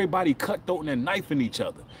where everybody cutthroat and knifing each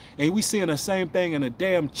other. And we seeing the same thing in the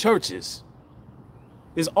damn churches.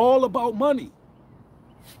 It's all about money.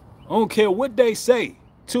 I don't care what they say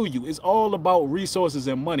to you. It's all about resources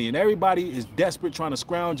and money. And everybody is desperate trying to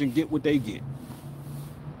scrounge and get what they get.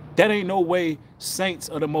 That ain't no way saints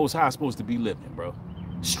of the Most High supposed to be living, bro.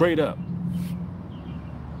 Straight up.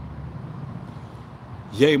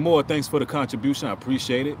 Yay More, thanks for the contribution. I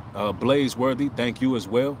appreciate it. Blaze Worthy, thank you as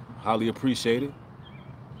well. Highly appreciate it.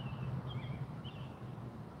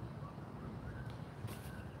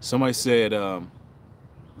 Somebody said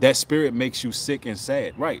that spirit makes you sick and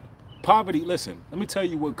sad. Right. Poverty, listen, let me tell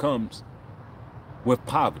you what comes with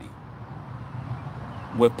poverty.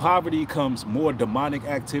 With poverty comes more demonic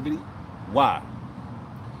activity. Why?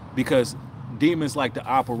 Because demons like to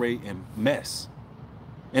operate in mess.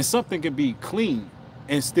 And something can be clean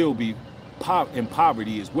and still be in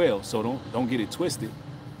poverty as well. So don't get it twisted.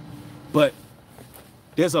 But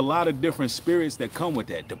there's a lot of different spirits that come with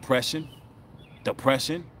that. Depression,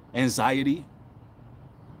 anxiety.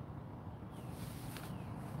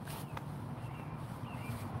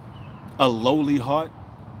 A lowly heart,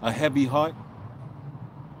 a heavy heart.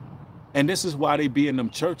 And this is why they be in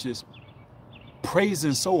them churches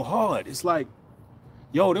praising so hard. It's like,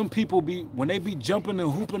 yo, them people be, when they be jumping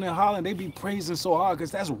and hooping and hollering, they be praising so hard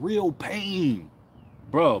because that's real pain.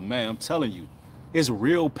 Bro, man, I'm telling you, it's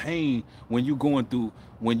real pain when you going through,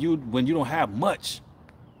 when you don't have much.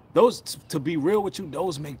 Those, to be real with you,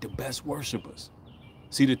 those make the best worshipers.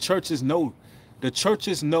 See, the churches know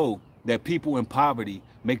that people in poverty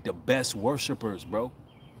make the best worshipers, bro.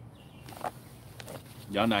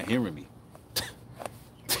 Y'all not hearing me.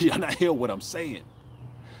 Y'all not hearing what I'm saying.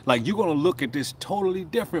 Like, you're gonna look at this totally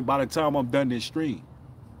different by the time I'm done this stream.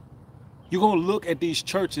 You're gonna look at these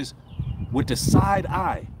churches with the side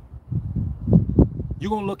eye.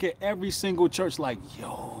 You're gonna look at every single church like,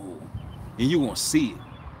 yo, and you're gonna see it.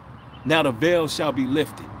 Now the veil shall be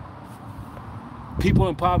lifted. People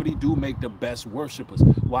in poverty do make the best worshipers.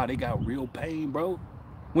 Why? They got real pain, bro.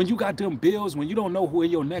 When you got them bills, when you don't know where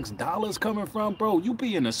your next dollar's coming from, bro, you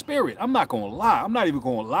be in the spirit. I'm not gonna lie. I'm not even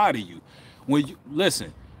gonna lie to you. When you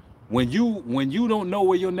listen, when you don't know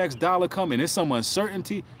where your next dollar coming, it's some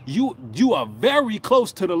uncertainty. You are very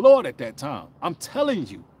close to the Lord at that time. I'm telling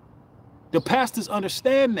you. The pastors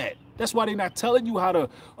understand that. That's why they're not telling you how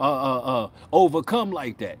to overcome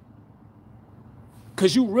like that.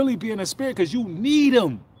 Cause you really be in the spirit, cause you need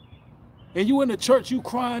them. And you in the church, you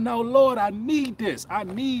crying out, Lord, I need this. I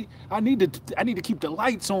need to keep the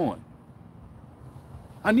lights on.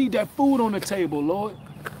 I need that food on the table, Lord.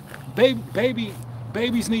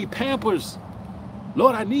 Babies need Pampers.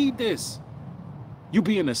 Lord, I need this. You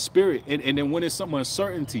be in the spirit. And then when it's some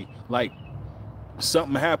uncertainty, like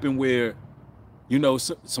something happened where, you know,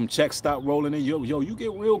 some checks stop rolling in, yo, you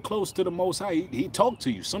get real close to the Most High. He talk to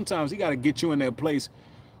you. Sometimes he got to get you in that place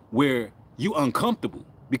where you uncomfortable.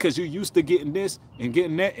 Because you're used to getting this and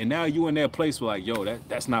getting that, and now you in that place where like, yo,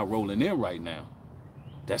 that's not rolling in right now.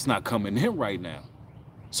 That's not coming in right now.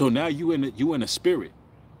 So now you in the spirit.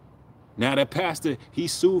 Now that pastor,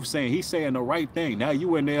 he's soothsaying, he's saying the right thing. Now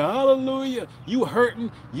you in there, hallelujah. You hurting,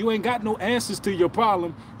 you ain't got no answers to your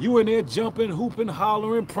problem. You in there jumping, hooping,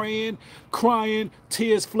 hollering, praying, crying,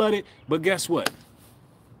 tears flooded. But guess what?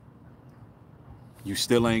 You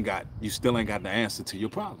still ain't got the answer to your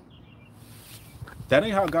problem. That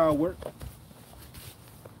ain't how God works.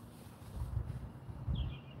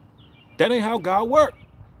 That ain't how God works.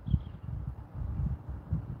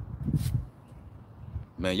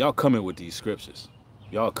 Man, y'all coming with these scriptures.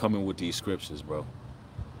 Y'all coming with these scriptures, bro.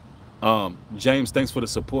 James, thanks for the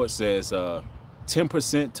support, says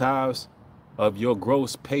 10% tithes of your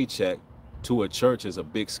gross paycheck to a church is a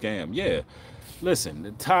big scam. Yeah, listen,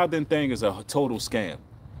 the tithing thing is a total scam.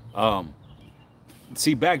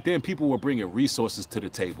 See, back then, people were bringing resources to the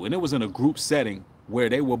table, and it was in a group setting where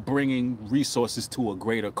they were bringing resources to a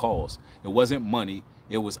greater cause. It wasn't money.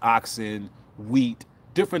 It was oxen, wheat,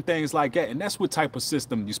 different things like that. And that's what type of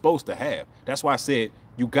system you're supposed to have. That's why I said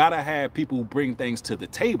you gotta have people who bring things to the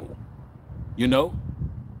table, you know,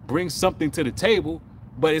 bring something to the table,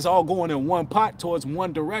 but it's all going in one pot towards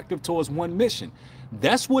one directive, towards one mission.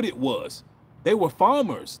 That's what it was. They were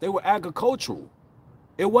farmers. They were agricultural.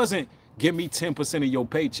 It wasn't give me 10% of your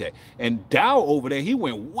paycheck. And Dow over there, he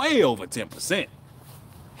went way over 10%.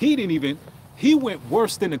 He went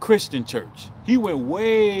worse than the Christian church. He went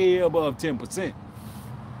way above 10%.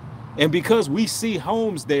 And because we see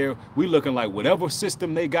homes there, we looking like whatever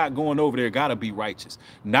system they got going over there gotta be righteous.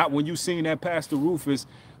 Not when you seen that Pastor Rufus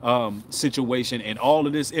situation and all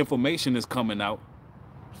of this information is coming out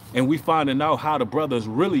and we finding out how the brothers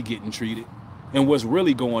really getting treated and what's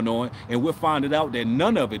really going on, and we're finding out that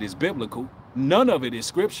none of it is biblical, none of it is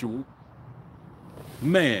scriptural.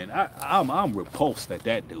 Man, I'm repulsed at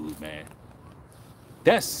that dude, man.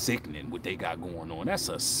 That's sickening what they got going on. That's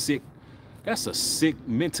a sick,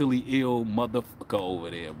 mentally ill motherfucker over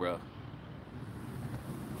there, bro.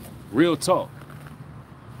 Real talk.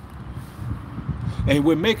 And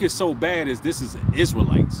what make it so bad is this is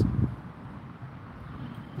Israelites.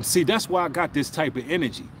 See, that's why I got this type of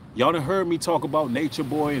energy. Y'all done heard me talk about Nature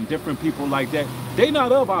Boy and different people like that. They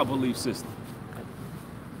not of our belief system.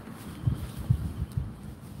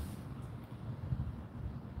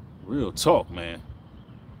 Real talk, man.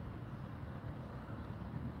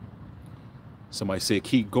 Somebody said,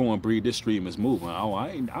 keep going, Breed. This stream is moving. Oh,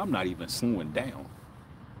 I'm not even slowing down.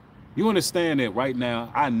 You understand that right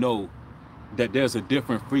now, I know that there's a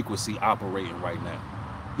different frequency operating right now.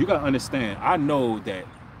 You got to understand, I know that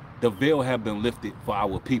the veil have been lifted for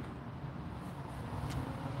our people.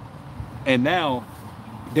 And now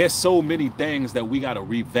there's so many things that we got to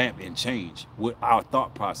revamp and change with our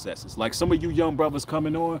thought processes. Like some of you young brothers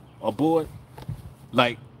coming on aboard,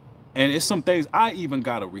 like, and it's some things I even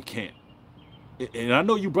got to recant. And I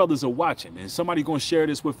know you brothers are watching and somebody going to share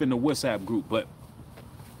this within the WhatsApp group, but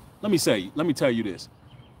let me tell you this.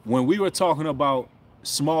 When we were talking about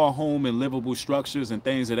small home and livable structures and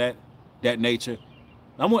things of that nature,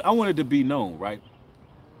 I wanted to be known, right?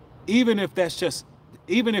 Even if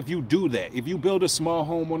you do that, if you build a small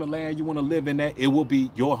home on the land, you want to live in that, it will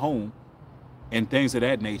be your home and things of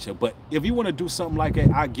that nature. But if you want to do something like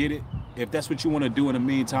that, I get it. If that's what you want to do in the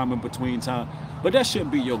meantime, in between time, but that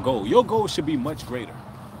shouldn't be your goal. Your goal should be much greater,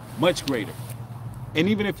 much greater. And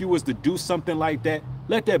even if you was to do something like that,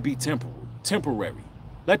 let that be temporary.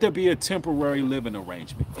 Let there be a temporary living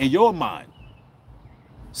arrangement in your mind.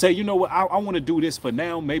 Say, you know what, I want to do this for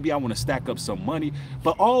now. Maybe I want to stack up some money,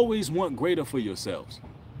 but always want greater for yourselves.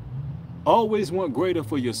 Always want greater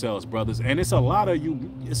for yourselves, brothers. And it's a lot of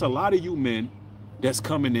you men that's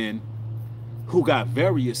coming in who got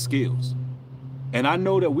various skills. And I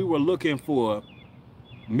know that we were looking for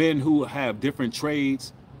men who have different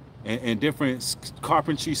trades and different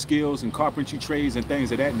carpentry skills and carpentry trades and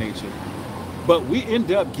things of that nature. But we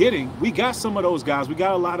ended up we got some of those guys. We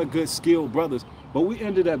got a lot of good skilled brothers, but we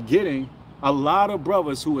ended up getting a lot of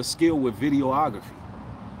brothers who are skilled with videography.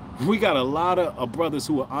 We got a lot of brothers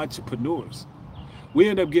who are entrepreneurs. We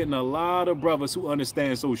end up getting a lot of brothers who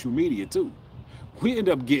understand social media too. We end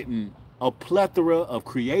up getting a plethora of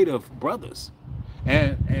creative brothers.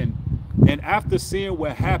 And after seeing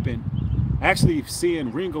what happened, actually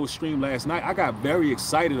seeing Ringo stream last night, I got very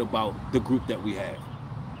excited about the group that we have.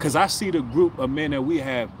 Because I see the group of men that we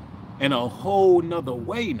have in a whole nother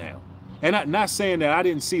way now. And I'm not saying that I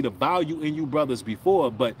didn't see the value in you brothers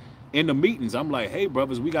before, but in the meetings, I'm like, hey,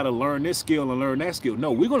 brothers, we got to learn this skill and learn that skill.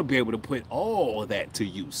 No, we're going to be able to put all of that to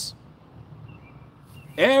use.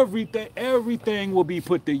 Everything will be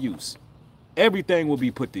put to use. Everything will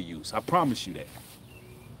be put to use. I promise you that.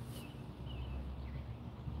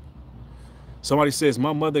 Somebody says,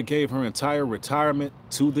 my mother gave her entire retirement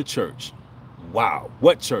to the church. Wow.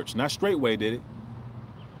 What church? Not Straightway, did it?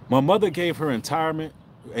 My mother gave her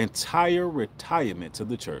entire retirement to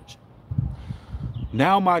the church.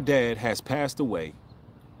 Now my dad has passed away,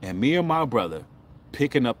 and me and my brother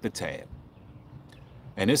picking up the tab.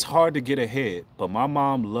 And it's hard to get ahead, but my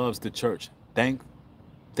mom loves the church. Thank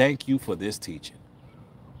you for this teaching.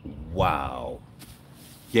 Wow.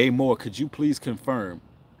 Yay Moore, could you please confirm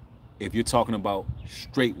if you're talking about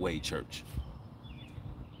Straightway Church?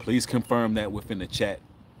 Please confirm that within the chat.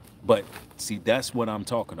 But see, that's what I'm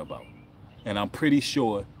talking about. And I'm pretty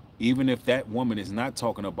sure, even if that woman is not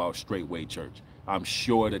talking about Straightway Church, I'm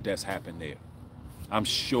sure that that's happened there. I'm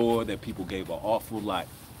sure that people gave an awful lot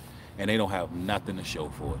and they don't have nothing to show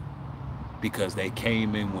for it because they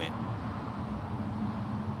came and went.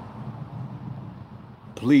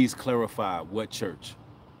 Please clarify what church.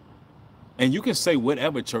 And you can say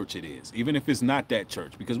whatever church it is, even if it's not that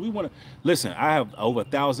church, because we want to listen. I have over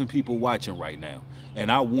 1,000 people watching right now,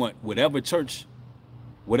 and I want whatever church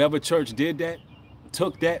did that,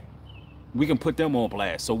 took that, we can put them on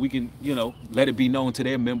blast, so we can, you know, let it be known to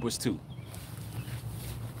their members too.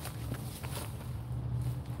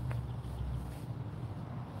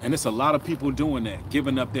 And it's a lot of people doing that,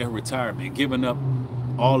 giving up their retirement, giving up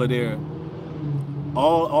all of their,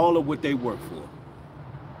 all of what they work for.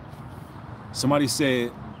 Somebody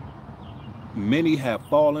said, many have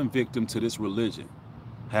fallen victim to this religion.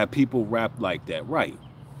 Have people rap like that, right?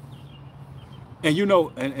 And you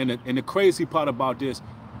know, and the crazy part about this,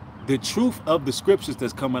 the truth of the scriptures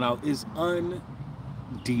that's coming out is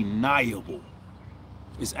undeniable.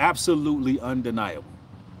 It's absolutely undeniable.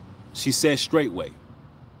 She said straightway.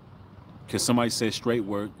 Because somebody said straight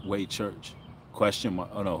way church. Question mark.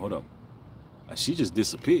 Oh no, hold up. She just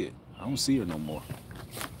disappeared. I don't see her no more.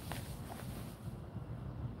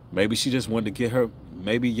 Maybe she just wanted to get her,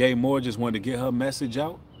 maybe Ye Moore just wanted to get her message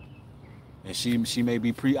out. And she may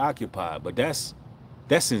be preoccupied, but that's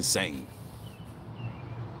insane.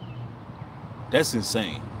 That's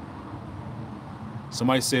insane.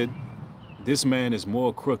 Somebody said, this man is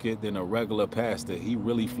more crooked than a regular pastor. He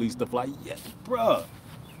really fleeced the fly. Yeah, bruh.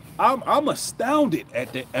 I'm astounded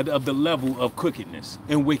at the level of crookedness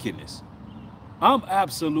and wickedness. I'm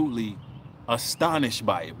absolutely astonished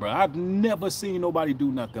by it, bro. I've never seen nobody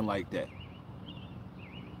do nothing like that.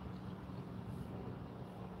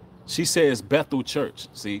 She says Bethel Church.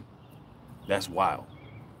 See, that's wild.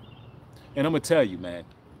 And I'm gonna tell you, man,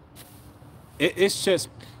 it's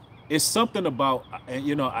something about,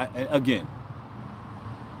 you know, again,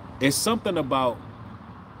 it's something about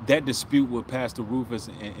that dispute with Pastor Rufus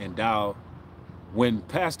and Dow. When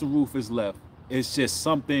Pastor Rufus left, it's just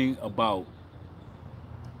something about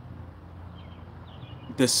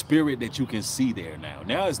the spirit that you can see there now.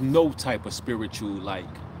 Now there's no type of spiritual, like,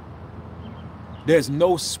 there's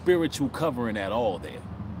no spiritual covering at all there.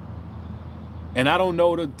 And I don't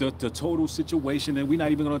know the total situation, and we're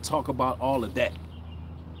not even going to talk about all of that.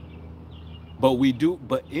 But we do,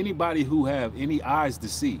 but anybody who have any eyes to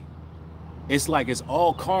see, it's like it's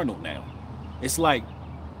all carnal now. It's like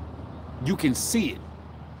you can see it.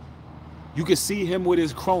 You can see him with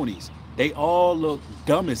his cronies. They all look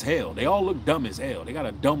dumb as hell. They all look dumb as hell. They got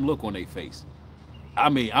a dumb look on their face. I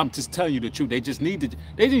mean, I'm just telling you the truth. They need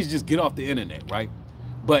to just get off the internet, right?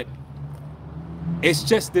 But it's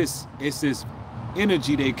just this, it's this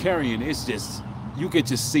energy they carrying. It's just, you could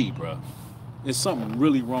just see, bro. There's something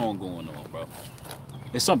really wrong going on, bro.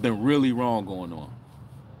 There's something really wrong going on.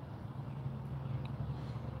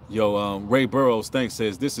 Yo, Ray Burrows, thanks,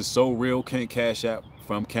 says, this is so real, can't cash out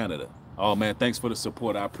from Canada. Oh, man, thanks for the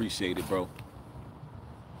support. I appreciate it, bro.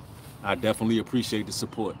 I definitely appreciate the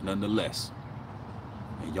support, nonetheless.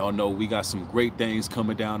 And y'all know we got some great things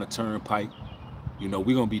coming down the turnpike. You know,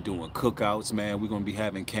 we're going to be doing cookouts, man. We're going to be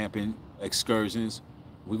having camping excursions.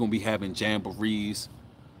 We're going to be having jamborees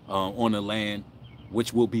on the land,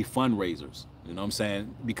 which will be fundraisers. You know what I'm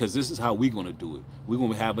saying? Because this is how we're going to do it. We're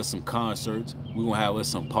going to have us some concerts. We're going to have us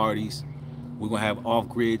some parties. We're going to have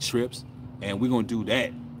off-grid trips. And we're going to do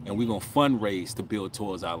that. And we're going to fundraise to build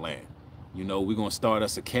towards our land. You know, we're going to start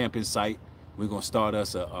us a camping site. We're going to start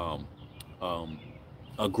us a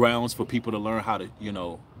grounds for people to learn how to, you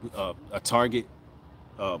know, a target,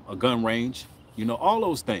 a gun range, you know, all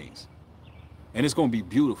those things. And it's going to be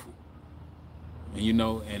beautiful. And, you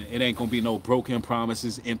know, and it ain't going to be no broken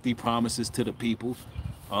promises, empty promises to the people.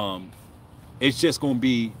 It's just going to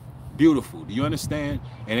be beautiful. Do you understand?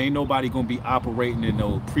 And ain't nobody going to be operating in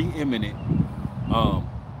no preeminent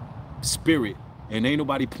spirit. And ain't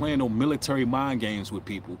nobody playing no military mind games with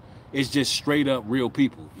people. It's just straight up real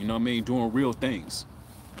people. You know what I mean? Doing real things.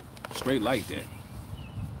 Straight like that.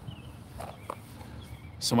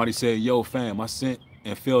 Somebody said, yo, fam, I sent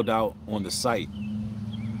and filled out on the site.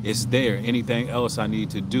 It's there. Anything else I need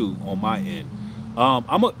to do on my end?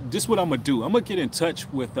 This is what I'm gonna do. I'm gonna get in touch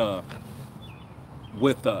with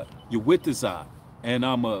Yuwitazah, and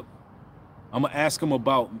I'm gonna ask him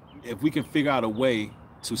about if we can figure out a way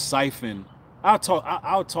to siphon. I'll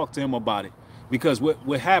talk to him about it, because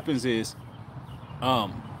what happens is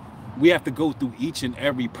we have to go through each and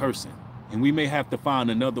every person, and we may have to find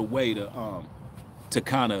another way to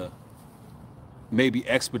kind of maybe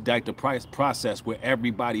expedite the process where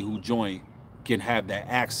everybody who joined can have that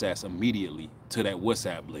access immediately to that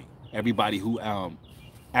WhatsApp link. Everybody who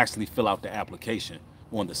actually fill out the application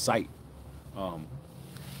on the site.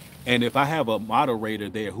 And if I have a moderator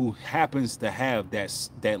there who happens to have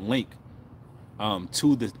that link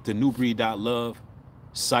to the newbreed.love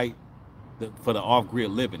site, for the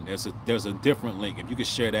off-grid living. There's a different link. If you could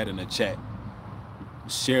share that in the chat,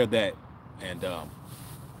 share that, and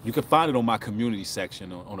you can find it on my community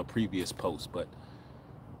section on a previous post. But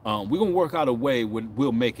we're gonna work out a way where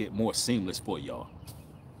we'll make it more seamless for y'all,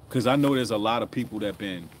 because I know there's a lot of people that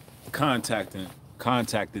been contacting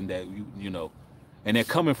that you know, and they're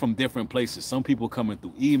coming from different places. Some people coming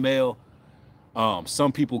through email,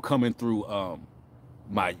 some people coming through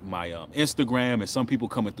my Instagram, and some people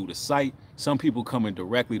coming through the site, some people coming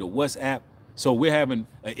directly to WhatsApp. So we're having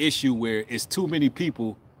an issue where it's too many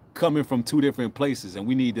people coming from two different places, and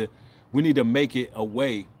we need to make it a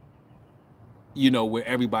way, you know, where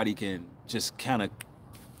everybody can just kind of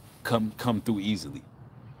come through easily.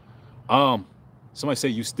 Somebody say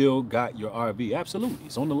you still got your RV. Absolutely,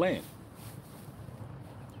 it's on the land.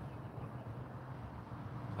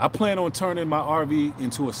 I plan on turning my RV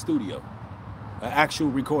into a studio, an actual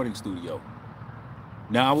recording studio.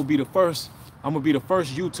 Now I'm gonna be the first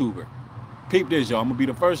YouTuber. Peep this, y'all. I'm gonna be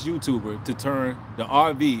the first YouTuber to turn the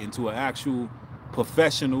RV into an actual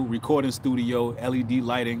professional recording studio, LED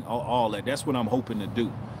lighting, all that. That's what I'm hoping to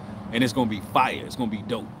do. And it's gonna be fire. It's gonna be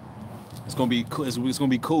dope. It's gonna be cool. It's gonna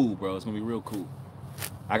be cool, bro. It's gonna be real cool.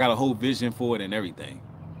 I got a whole vision for it and everything.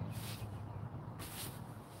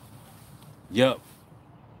 Yep.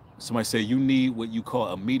 Somebody say you need what you call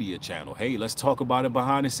a media channel. Hey, let's talk about it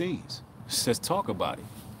behind the scenes. Let's talk about it.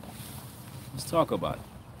 Let's talk about it.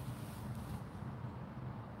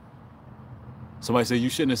 Somebody say you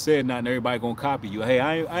shouldn't have said nothing. Everybody gonna copy you. Hey,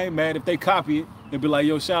 I ain't mad if they copy it. They'll be like,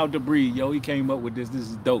 yo, shout out to Breed. Yo, he came up with this. This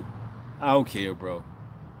is dope. I don't care, bro.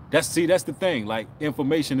 That's the thing. Like,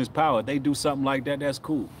 information is power. If they do something like that, that's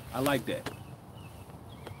cool. I like that.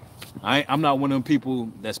 I'm not one of them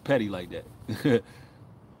people that's petty like that.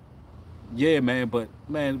 Yeah, man. But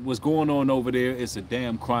man, what's going on over there is a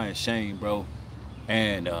damn crying shame, bro.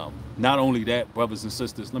 And not only that, brothers and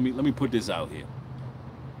sisters, let me put this out here.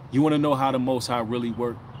 You want to know how the Most High really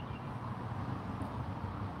work?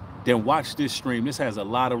 Then watch this stream. This has a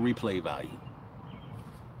lot of replay value.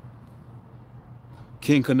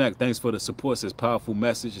 King Connect, thanks for the support. Says powerful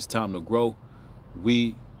message. It's time to grow.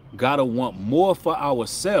 We gotta want more for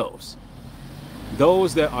ourselves.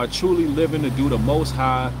 Those that are truly living to do the Most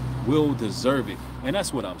High will deserve it. And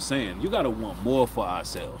that's what I'm saying. You gotta want more for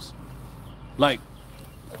ourselves. Like,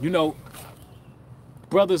 you know,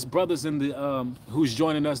 brothers in the who's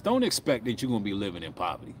joining us, don't expect that you're gonna be living in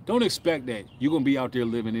poverty. Don't expect that you're gonna be out there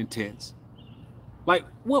living in tents. Like,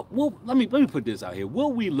 let me put this out here.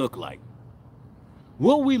 What we look like?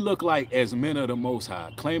 What we look like as men of the Most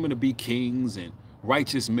High, claiming to be kings and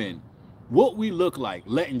righteous men, what we look like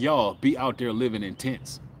letting y'all be out there living in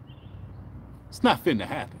tents. It's not finna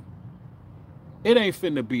happen. It ain't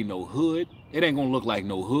finna be no hood. It ain't gonna look like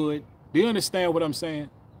no hood. Do you understand what I'm saying?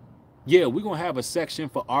 Yeah, we're gonna have a section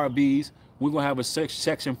for RVs. We're gonna have a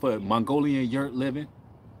section for Mongolian yurt living.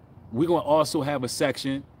 We're gonna also have a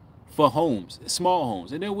section for homes, small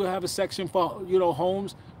homes. And then we'll have a section for, you know,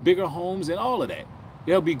 homes, bigger homes and all of that.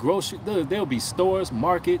 There'll be grocery, there'll be stores,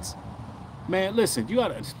 markets. Man, listen, you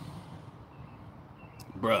gotta,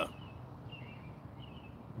 bruh,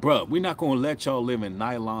 we're not gonna let y'all live in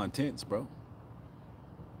nylon tents, bro.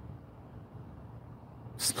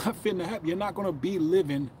 It's not finna happen. You're not gonna be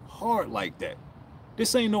living hard like that.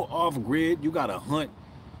 This ain't no off-grid. You gotta hunt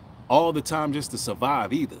all the time just to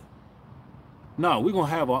survive either. No, we're gonna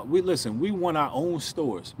have our, listen, we want our own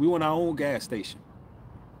stores. We want our own gas station.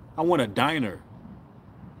 I want a diner.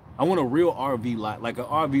 I want a real RV lot, like an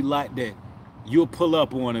RV lot that you'll pull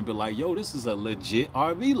up on and be like, yo, this is a legit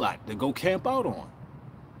RV lot to go camp out on.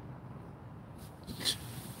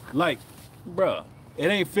 Like, bruh, it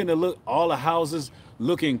ain't finna look, all the houses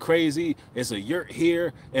looking crazy. It's a yurt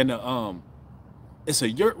here and it's a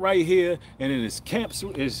yurt right here, and then it's camps,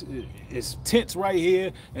 it's tents right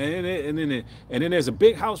here, and then there's a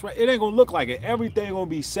big house right. It ain't gonna look like it. Everything gonna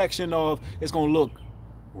be sectioned off. It's gonna look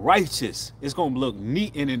righteous. It's gonna look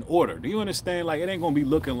neat and in order. Do you understand? Like, it ain't gonna be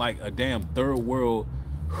looking like a damn third world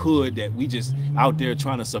hood that we just out there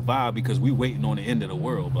trying to survive because we waiting on the end of the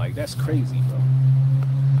world. Like, that's crazy, bro.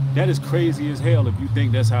 That is crazy as hell if you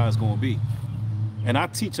think that's how it's gonna be. And I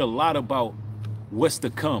teach a lot about what's to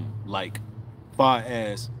come, like far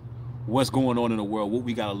as what's going on in the world, what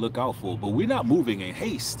we gotta look out for. But we're not moving in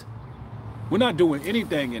haste. We're not doing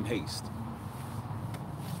anything in haste.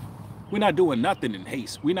 We're not doing nothing in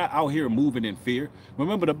haste. We're not out here moving in fear.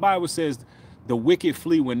 Remember, the Bible says the wicked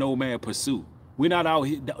flee when no man pursue. We're not out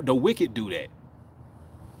here. The wicked do that.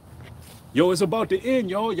 Yo, it's about to end,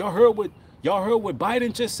 y'all. Y'all heard what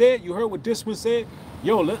Biden just said? You heard what this one said?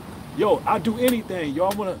 Yo, I'll do anything.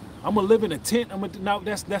 Y'all I'm gonna live in a tent. No,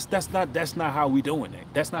 that's not how we doing it.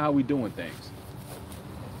 That's not how we doing things.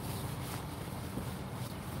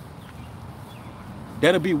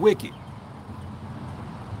 That'll be wicked.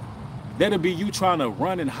 That'll be you trying to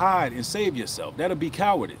run and hide and save yourself. That'll be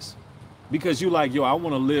cowardice. Because you like, yo, I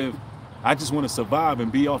want to live, I just want to survive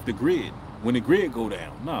and be off the grid. When the grid go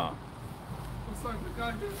down, nah.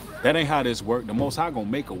 That ain't how this work. The Most High gonna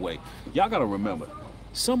make a way. Y'all gotta remember,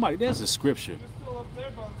 there's a scripture,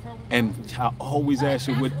 and I always ask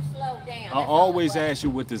you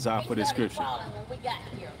what desire for the scripture.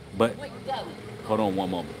 But hold on one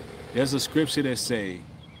moment. There's a scripture that say,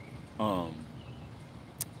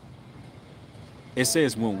 it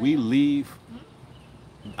says when we leave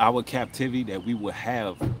our captivity that we will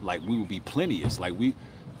have, like we will be plenteous. Like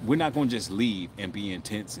we're not gonna just leave and be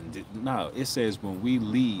intense no. It says when we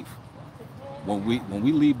leave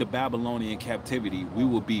the Babylonian captivity, we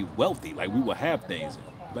will be wealthy. Like we will have things.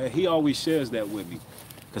 But he always shares that with me,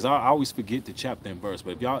 because I always forget the chapter and verse.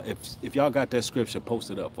 But if y'all got that scripture, post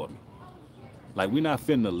it up for me. Like we're not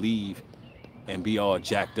finna leave and be all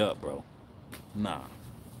jacked up, bro. Nah.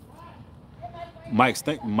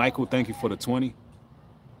 Michael, thank you for the 20.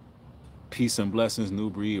 Peace and blessings, New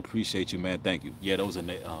Breed. Appreciate you, man. Thank you. Yeah, those are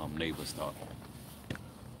neighbors talking.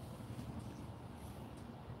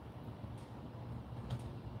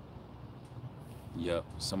 Yep.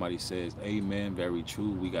 Somebody says, amen. Very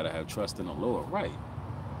true. We got to have trust in the Lord. Right.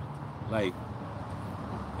 Like,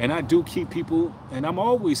 and I do keep people, and I'm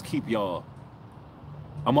always keep you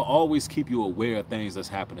aware of things that's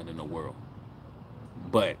happening in the world.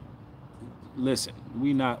 But listen,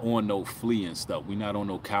 we not on no fleeing stuff. We not on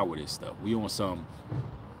no cowardice stuff. We on some,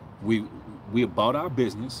 we about our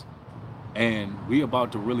business, and we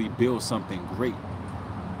about to really build something great.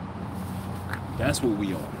 That's what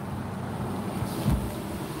we on.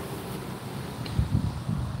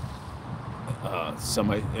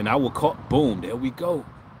 Somebody, and I will call, boom, there we go.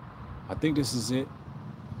 I think this is it.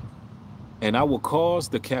 And I will cause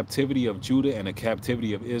the captivity of Judah and the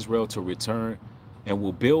captivity of Israel to return, and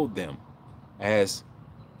will build them as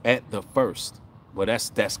at the first. Well,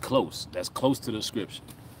 that's close. That's close to the scripture.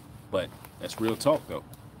 But that's real talk, though.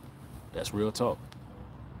 That's real talk.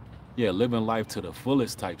 Yeah, living life to the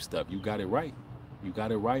fullest type stuff. You got it right. You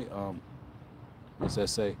got it right. What's that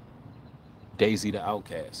say? Daisy the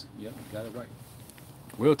Outcast. Yeah, you got it right.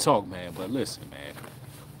 Real talk, man. But listen,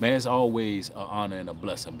 man, it's always an honor and a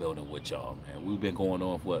blessing building with y'all, man. We've been going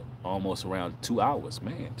on for almost around 2 hours,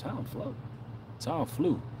 man. Time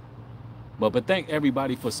flew. But thank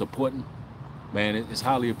everybody for supporting, man. It's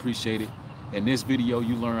highly appreciated. In this video,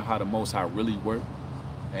 you learn how the Most High really work,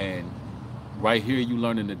 and right here, you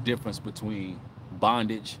learning the difference between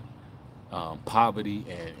bondage, poverty,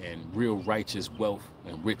 and real righteous wealth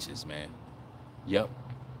and riches, man. Yep.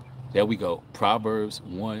 There we go. Proverbs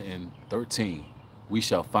 1:13. We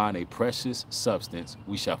shall find a precious substance.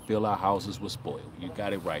 We shall fill our houses with spoil. You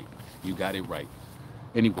got it right. You got it right.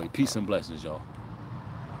 Anyway, peace and blessings, y'all.